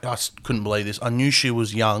 I couldn't believe this. I knew she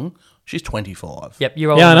was young. She's 25. Yep,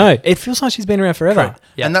 you're old. Yeah, I know. It feels like she's been around forever. Correct.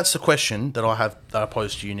 Yep. And that's the question that I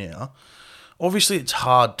pose to you now. Obviously, it's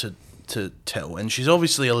hard to tell, and she's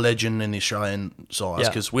obviously a legend in the Australian size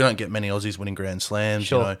because we don't get many Aussies winning Grand Slams.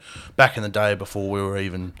 Sure. Back in the day before we were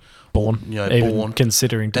even Born. born,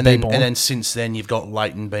 Considering to and be then born. and then since then you've got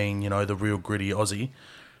Leighton being the real gritty Aussie.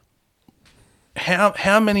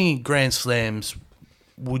 How many Grand Slams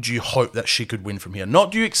would you hope that she could win from here?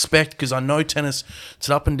 Not do you expect, because I know tennis, it's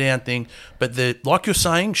an up and down thing, but like you're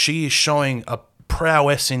saying, she is showing a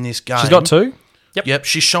prowess in this game. She's got 2. Yep,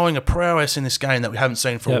 she's showing a prowess in this game that we haven't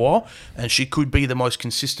seen for a while, and she could be the most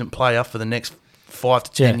consistent player for the next 5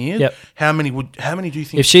 to 10 years. Yep. How many do you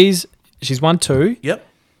think? If she's won 2, Yep.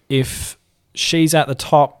 if she's at the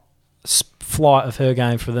top flight of her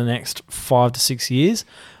game for the next 5 to 6 years,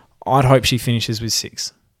 I'd hope she finishes with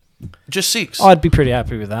 6. Just 6. I'd be pretty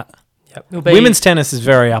happy with that. Yep. It'll be, Women's tennis is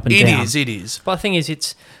very up and down. It is. But the thing is,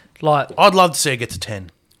 it's like... I'd love to see her get to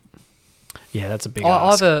 10. Yeah, that's a big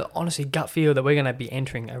I ask. have a honestly gut feel that we're going to be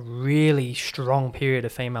entering a really strong period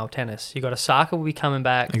of female tennis. You got Osaka will be coming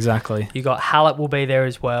back. Exactly. You got Halep will be there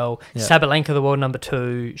as well. Yeah. Sabalenka, the world number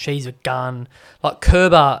 2, she's a gun. Like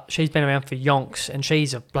Kerber, she's been around for yonks, and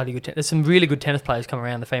she's a bloody good. There's some really good tennis players coming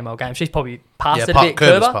around the female game. She's probably past it a bit.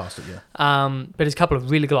 Kerber's Kerber, past it, yeah. but there's a couple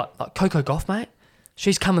of really good like Coco Gauff, mate.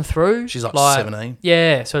 She's coming through. She's like 17.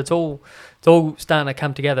 Yeah, so it's all starting to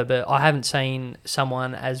come together. But I haven't seen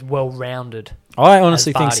someone as well rounded. I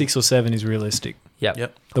honestly think Barty. 6 or 7 is realistic.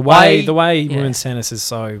 Yep. The way Yeah. women's tennis is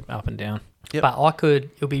so up and down. Yep. But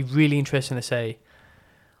it'll be really interesting to see.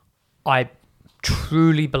 I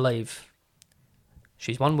truly believe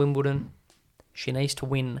she's won Wimbledon. She needs to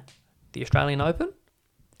win the Australian Open,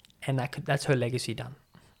 and that's her legacy done.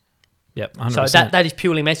 Yep, 100%. So that is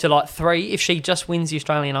purely me. So like 3, if she just wins the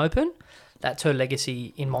Australian Open, that's her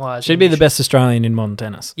legacy in my eyes. She'd be the best Australian in modern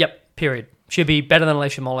tennis. Yep, period. She'd be better than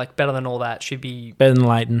Alicia Molik, better than all that. She'd be... Better than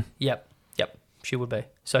Leighton. Yep, she would be.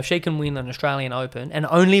 So if she can win an Australian Open and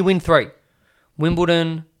only win 3,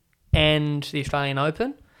 Wimbledon and the Australian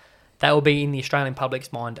Open, that will be in the Australian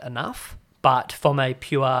public's mind enough. But from a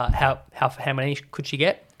pure, how many could she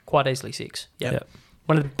get? Quite easily 6. Yep.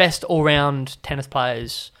 One of the best all-round tennis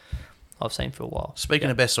players I've seen for a while.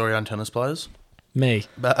 Speaking of best all-round tennis players, Me.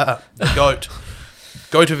 the GOAT,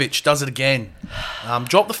 Gotovic does it again.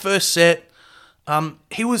 Dropped the first set. I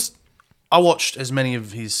watched as many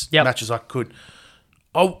of his matches as I could.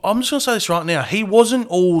 I'm just going to say this right now. He wasn't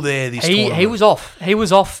all there this tournament. He was off. He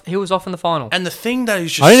was off in the final. And the thing that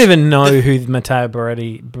is just... I don't even know who Matteo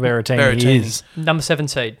Berrettini is. Number 7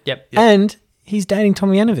 seed. Yep. And he's dating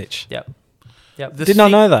Tomljanovic. Yep. Did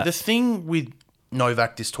not know that. The thing with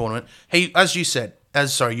Novak this tournament, as you said,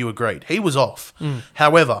 you agreed, he was off.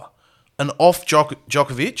 However, an off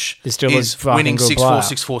Djokovic Is still a fucking winning good 6-4, player.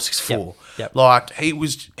 6-4, 6-4. Yep. Like,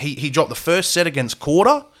 he dropped the first set against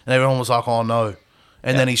Korda, and everyone was like, oh no.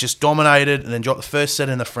 And then he's just dominated, and then dropped the first set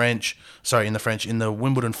in the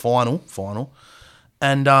Wimbledon final.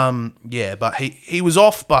 And, but he was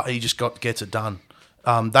off, but he just gets it done.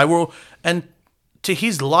 They were all, and to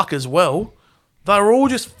his luck as well, they were all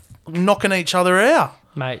just knocking each other out.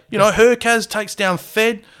 Mate. Herkaz takes down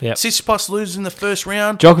Fed. Yep. Tsitsipas loses in the first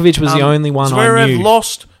round. Djokovic was the only one I Zverev knew.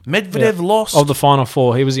 lost. Medvedev lost. Of the final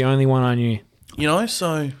 4, he was the only one I knew.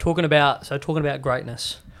 So... Talking about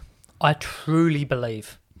greatness, I truly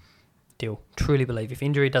believe, if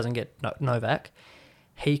injury doesn't get Novak,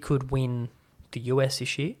 he could win the US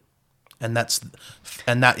this year. And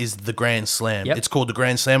that is the Grand Slam. Yep. It's called the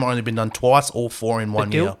Grand Slam. Only been done twice, all 4 in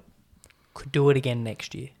 1 year. Could do it again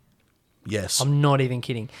next year. Yes. I'm not even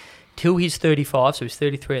kidding. Till he's 35, so he's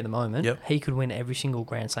 33 at the moment, Yep. he could win every single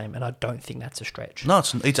Grand Slam, and I don't think that's a stretch. No,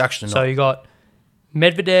 it's actually not. So you got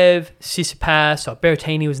Medvedev, Tsitsipas, so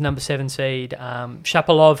Berrettini was number 7 seed,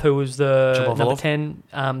 Shapovalov, who was the number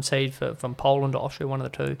 10 seed from Poland or Austria, one of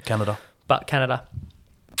the two. Canada. But Canada.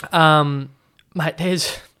 Mate,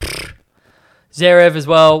 there's Zverev as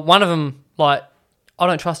well. One of them, like, I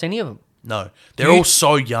don't trust any of them. No. They're all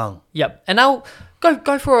so young. Yep. And they'll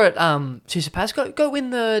go for it, Tsitsipas. Go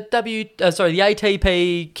win the the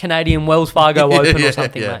ATP Canadian Wells Fargo Open or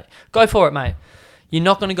something, mate. Go for it, mate. You're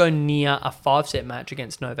not going to go near a 5-set match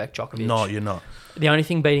against Novak Djokovic. No, you're not. The only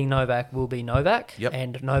thing beating Novak will be Novak, Yep.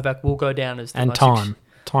 and Novak will go down as the And most time.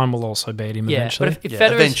 Time will also beat him eventually. But if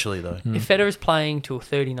Federer eventually, though. if Federer is playing till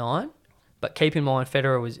 39, but keep in mind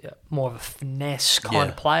Federer was more of a finesse kind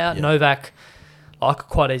of player. Yeah. Novak, I could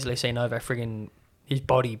quite easily see Novak friggin' his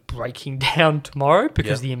body breaking down tomorrow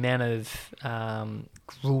because the amount of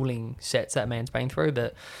grueling sets that man's been through.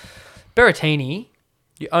 But Berrettini,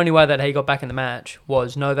 the only way that he got back in the match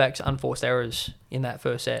was Novak's unforced errors in that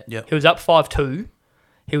first set. Yep. He was up 5-2.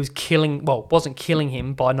 He was wasn't killing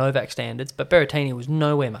him by Novak standards, but Berrettini was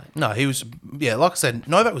nowhere, mate. No, he was... Yeah, like I said,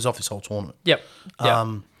 Novak was off this whole tournament. Yep.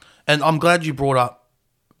 And I'm glad you brought up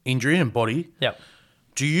injury and body. Yep.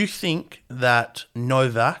 Do you think that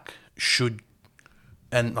Novak should...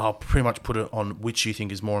 And I'll pretty much put it on which you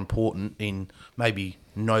think is more important in maybe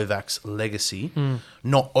Novak's legacy.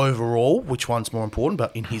 Not overall, which one's more important,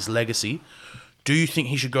 but in his legacy. Do you think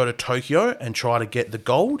he should go to Tokyo and try to get the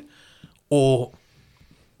gold? Or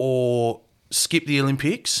skip the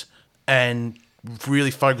Olympics and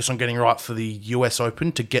really focus on getting right for the US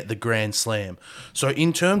Open to get the Grand Slam? So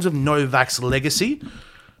in terms of Novak's legacy,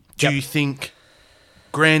 do you think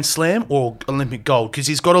Grand Slam or Olympic gold? Because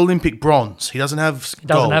he's got Olympic bronze. He doesn't have gold.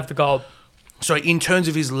 Doesn't have the gold. So in terms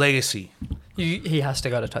of his legacy... He has to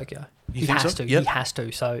go to Tokyo. You think so? Yep. He has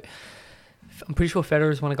to. So I'm pretty sure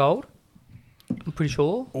Federer's won a gold. I'm pretty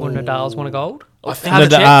sure. Or Nadal's won a gold. I think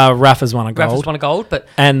Rafa's won a gold. Rafa's won a gold, but...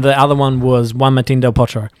 And the other one was Juan Martín del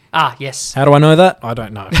Potro. Yes. How do I know that? I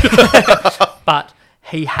don't know. But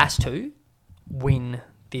he has to win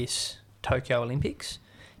this Tokyo Olympics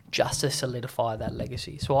just to solidify that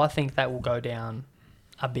legacy. So I think that will go down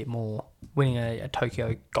a bit more, winning a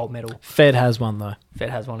Tokyo gold medal. Fed has one, though. Fed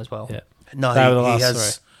has one as well. Yeah. No, They were the he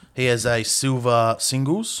last has a silver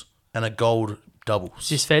singles and a gold doubles. Is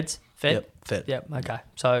this Fed's? Fed? Yep, Fed. Yep, okay.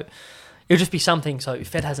 So it'll just be something. So if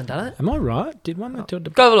Fed hasn't done it, Am I right? Did one do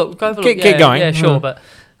go have a look. Go have a look. Get going. Yeah, sure. Mm. But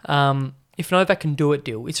if Novak can do it,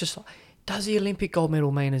 it's just like, does the Olympic gold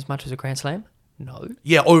medal mean as much as a Grand Slam? No.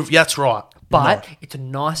 Yeah, that's right. But No. it's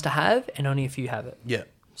nice to have, and only a few have it. Yeah.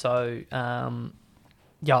 So,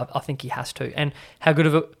 I think he has to. And how good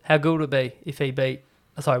would it be if he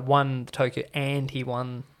won Tokyo and he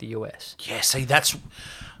won the US? Yeah, see, that's...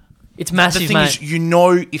 It's massive, The thing mate.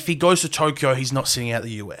 is, if he goes to Tokyo, he's not sitting out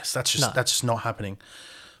the US. That's just not happening.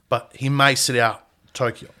 But he may sit out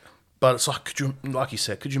Tokyo. But it's like, like you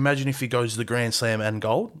said, could you imagine if he goes to the Grand Slam and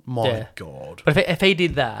gold? My God. But if he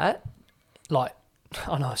did that, like,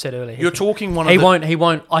 I know I said earlier, You're talking he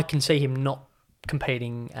won't. I can see him not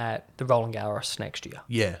competing at the Roland Garros next year.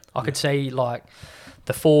 Yeah. I could see like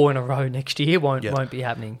the 4 in a row next year won't be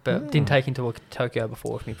happening. But didn't take into Tokyo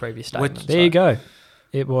before with my previous statement. There you go.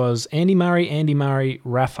 It was Andy Murray,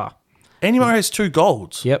 Rafa. Andy Murray has 2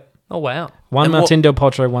 golds. Yep. Oh wow. One Martín del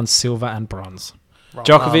Potro, one silver and bronze. Right.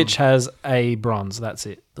 Djokovic has a bronze. That's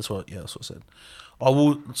it. That's what I said.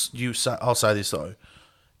 I'll say this though.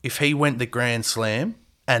 If he went the Grand Slam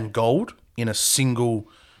and gold in a single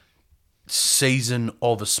season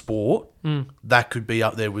of a sport, that could be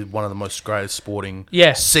up there with one of the most greatest sporting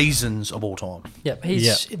seasons of all time. Yep.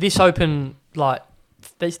 This Open, like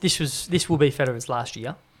this will be Federer's last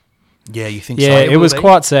year. Yeah, you think Yeah, so? it was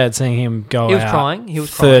quite sad seeing him go out. He was crying. He was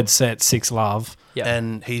third set, 6-love. Yeah.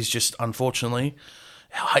 And he's just, unfortunately,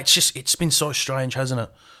 it's been so strange, hasn't it?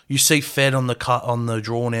 You see Fed on the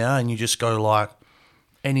draw now, and you just go like,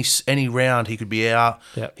 any round he could be out.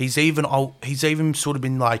 Yep. He's even sort of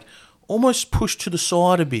been like almost pushed to the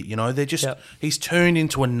side a bit. You know, they're just he's turned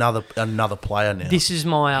into another player now. This is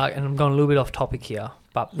and I'm going a little bit off topic here,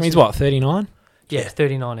 but He's what, 39? Yeah,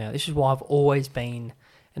 39 now. This is why I've always been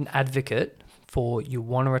an advocate for you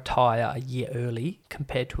want to retire a year early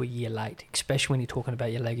compared to a year late, especially when you're talking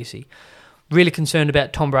about your legacy. Really concerned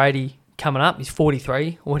about Tom Brady coming up. He's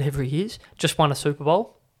 43 or whatever he is. Just won a Super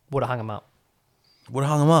Bowl. Would have hung him up. Would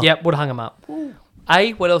have hung him up. Yep, would have hung him up.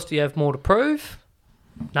 what else do you have more to prove?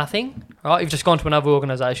 Nothing. Right? You've just gone to another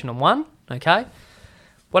organisation and won. Okay.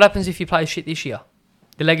 What happens if you play shit this year?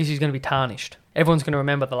 The legacy is going to be tarnished. Everyone's going to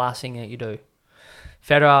remember the last thing that you do.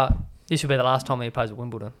 Federer, this will be the last time he plays at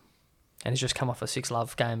Wimbledon. And he's just come off a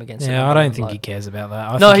 6-love game against him. Yeah, I don't think he cares about that.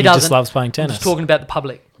 I No, think he he just doesn't. loves playing I'm tennis. just talking about the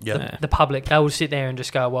public. Yeah. The public. They will sit there and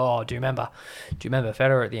just go, well, do you remember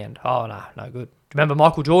Federer at the end? Oh, no good. Do you remember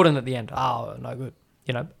Michael Jordan at the end? Oh, no good.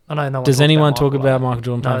 You know, I know no one Does talks anyone about talk Michael about like Michael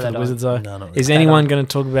Jordan No, playing they for the don't. Wizards, though? No, not really. Is They anyone don't. going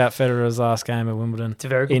to talk about Federer's last game at Wimbledon It's a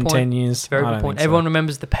very good in point. 10 years? It's a very I good don't point. think so. Everyone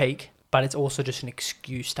remembers the peak, but it's also just an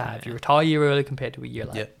excuse to have you retire a year early compared to a year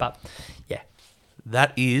late. Yeah. But, yeah.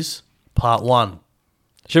 That is part 1.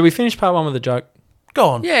 Should we finish part 1 with a joke? Go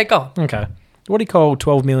on. Yeah, go on. Okay. What do you call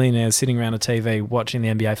 12 millionaires sitting around a TV watching the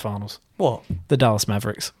NBA Finals? What? The Dallas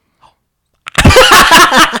Mavericks.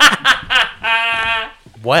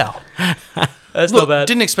 Wow. That's Look, not bad.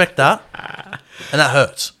 didn't expect that, and that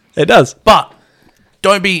hurts. It does. But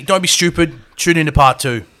don't be stupid. Tune into part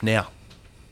 2 now.